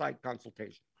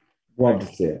consultation. Love to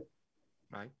see it.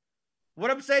 Right.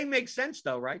 What I'm saying makes sense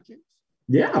though, right, James?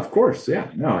 Yeah, of course.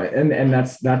 Yeah, no, and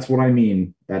that's what I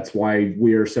mean. That's why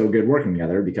we're so good working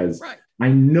together because I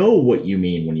know what you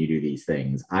mean when you do these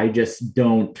things. I just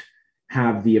don't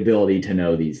have the ability to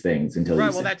know these things until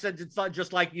right. you Well, it's not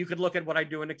just like you could look at what I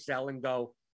do in Excel and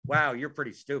go, wow, you're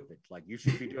pretty stupid. Like you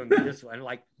should be doing this one.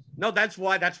 Like, no, that's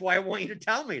why I want you to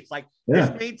tell me. It's like, this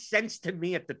made sense to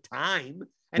me at the time.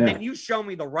 And then you show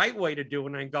me the right way to do it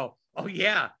and I go, oh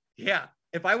yeah.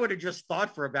 If I would have just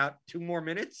thought for about 2 more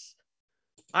minutes,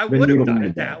 I would have done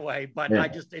it that way, but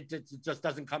it just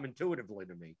doesn't come intuitively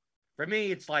to me. For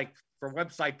me, it's like for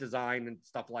website design and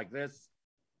stuff like this,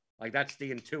 like that's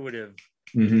the intuitive.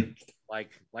 Like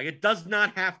it does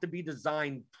not have to be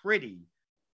designed pretty.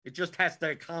 It just has to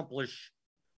accomplish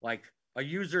like a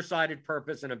user-sided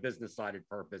purpose and a business-sided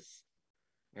purpose.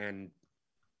 And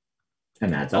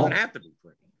that's all. It doesn't all. have to be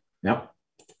pretty. Yep.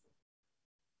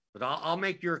 But I'll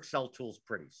make your Excel tools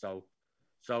pretty. So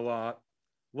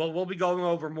we'll be going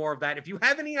over more of that. If you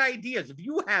have any ideas, if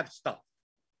you have stuff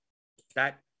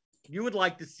that you would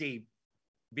like to see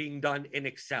being done in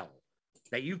Excel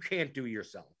that you can't do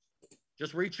yourself,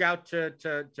 just reach out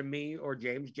to me or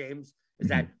James. James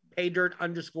is at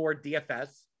paydirt_DFS.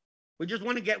 We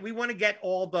want to get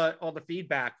all the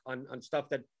feedback on stuff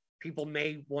that people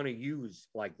may want to use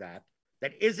like that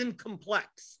isn't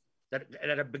complex, that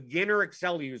a beginner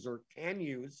Excel user can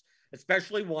use,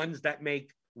 especially ones that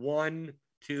make 1,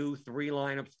 2, 3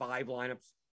 lineups, 5 lineups.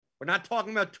 We're not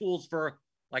talking about tools for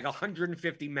like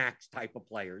 150 max type of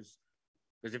players,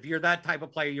 because if you're that type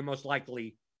of player, you're most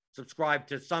likely subscribe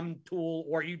to some tool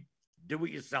or you do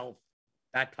it yourself,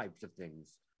 that types of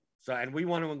things. So, and we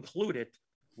want to include it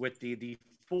with the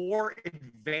 4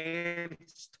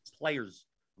 advanced players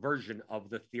version of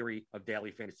the theory of daily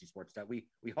fantasy sports that we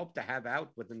hope to have out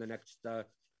within the next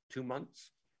 2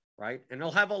 months, right? And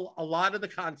it'll have a lot of the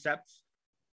concepts,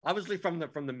 obviously from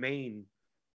the main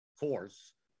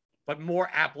course, but more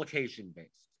application based.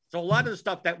 So a lot of the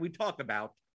stuff that we talk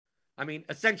about, I mean,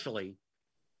 essentially,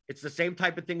 it's the same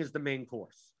type of thing as the main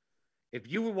course.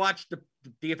 If you watch the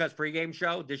DFS pregame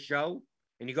show, this show,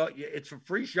 and you go, it's a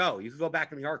free show. You can go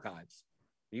back in the archives.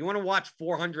 You want to watch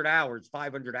 400 hours,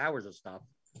 500 hours of stuff.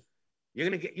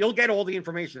 You'll get all the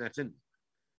information that's in there.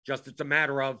 Just it's a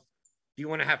matter of, do you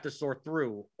want to have to sort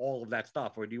through all of that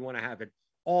stuff, or do you want to have it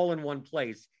all in one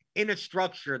place in a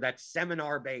structure that's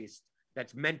seminar based,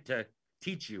 that's meant to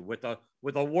teach you with a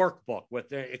workbook, with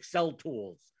the Excel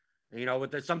tools,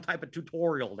 with some type of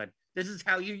tutorial that this is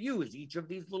how you use each of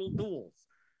these little tools,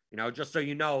 just so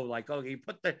you know, like, okay, you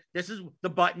put this is the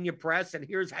button you press, and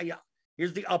here's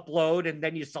the upload, and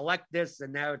then you select this,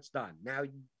 and now it's done. Now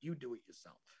you do it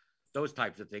yourself. Those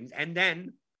types of things. And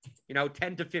then,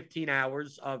 10 to 15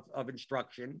 hours of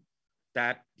instruction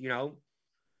that,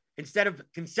 instead of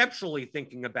conceptually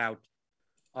thinking about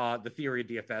the theory of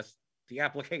DFS, the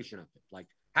application of it. Like,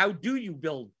 how do you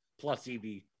build plus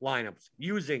EV lineups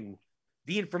using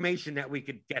the information that we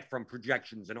could get from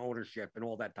projections and ownership and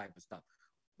all that type of stuff?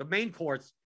 The main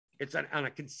course, it's on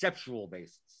a conceptual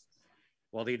basis.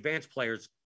 Well, the advanced players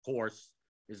course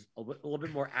is a little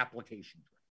bit more application.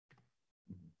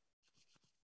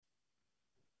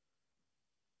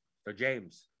 So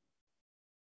James,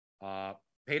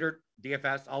 Paydirt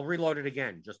DFS, I'll reload it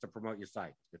again just to promote your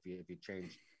site if you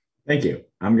change. Thank you.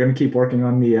 I'm going to keep working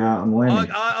on the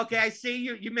landing. Okay, I see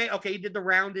you. You did the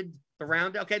rounded.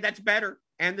 Okay, that's better.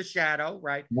 And the shadow,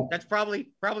 right? Yep. That's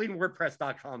probably in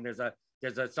WordPress.com.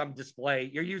 There's some display.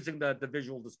 You're using the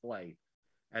visual display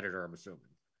editor, I'm assuming.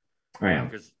 I am.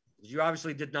 Because you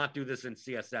obviously did not do this in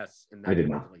CSS. I did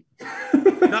not.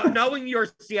 Knowing your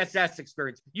CSS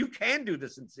experience, you can do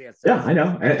this in CSS. Yeah, I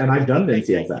know. And I've done it in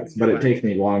CSS, but it takes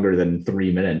me longer than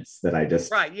 3 minutes that I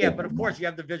just... Right, yeah, but of course you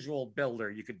have the visual builder.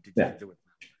 You could do it.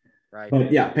 Right.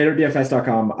 But yeah,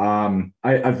 paydirtdfs.com.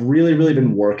 I've really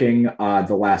been working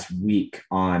the last week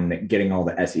on getting all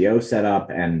the SEO set up,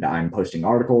 and I'm posting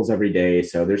articles every day.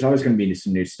 So there's always going to be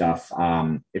some new stuff.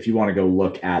 If you want to go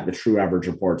look at the true average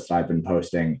reports that I've been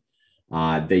posting,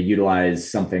 they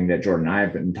utilize something that Jordan and I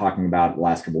have been talking about the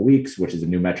last couple of weeks, which is a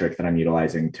new metric that I'm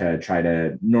utilizing to try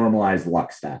to normalize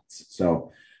luck stats.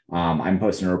 So I'm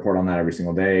posting a report on that every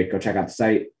single day. Go check out the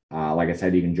site. Like I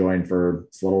said, you can join for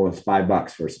as little as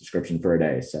 $5 for a subscription for a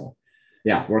day. So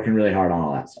yeah, working really hard on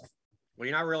all that stuff. Well,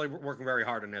 you're not really working very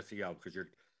hard on SEO because your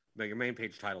main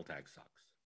page title tag sucks.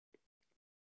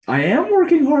 I am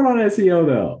working hard on SEO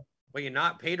though. Well, you're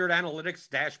not. Paydirt Analytics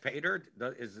 - Paydirt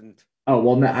isn't. Oh,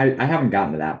 well, no, I haven't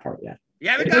gotten to that part yet. You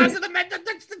haven't gotten to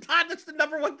that's the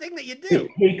number one thing that you do.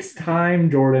 It takes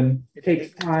time, Jordan. It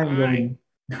takes time, Jordan.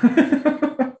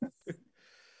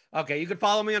 Okay, you can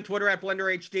follow me on Twitter at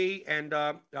BlenderHD, and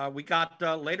we got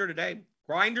later today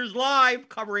Grinders Live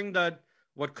covering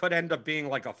what could end up being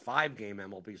like a 5-game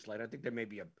MLB slate. I think there may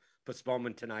be a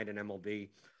postponement tonight in MLB.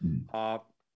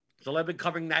 So they'll be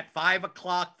covering that 5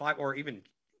 o'clock, 5 or even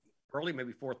early,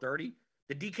 maybe 4:30.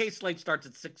 The DK slate starts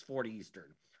at 6:40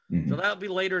 Eastern. So that'll be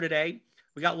later today.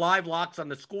 We got live locks on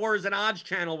the Scores and Odds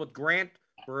channel with Grant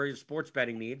for his sports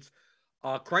betting needs.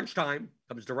 Crunch Time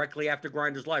comes directly after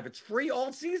Grinders Live. It's free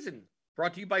all season,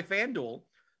 brought to you by FanDuel.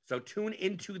 So tune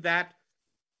into that.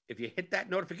 If you hit that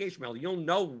notification bell, you'll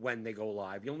know when they go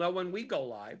live. You'll know when we go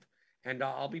live. And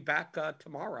I'll be back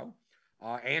tomorrow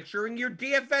answering your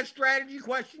DFS strategy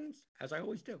questions, as I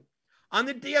always do, on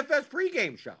the DFS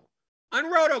pregame show on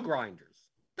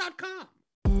rotogrinders.com.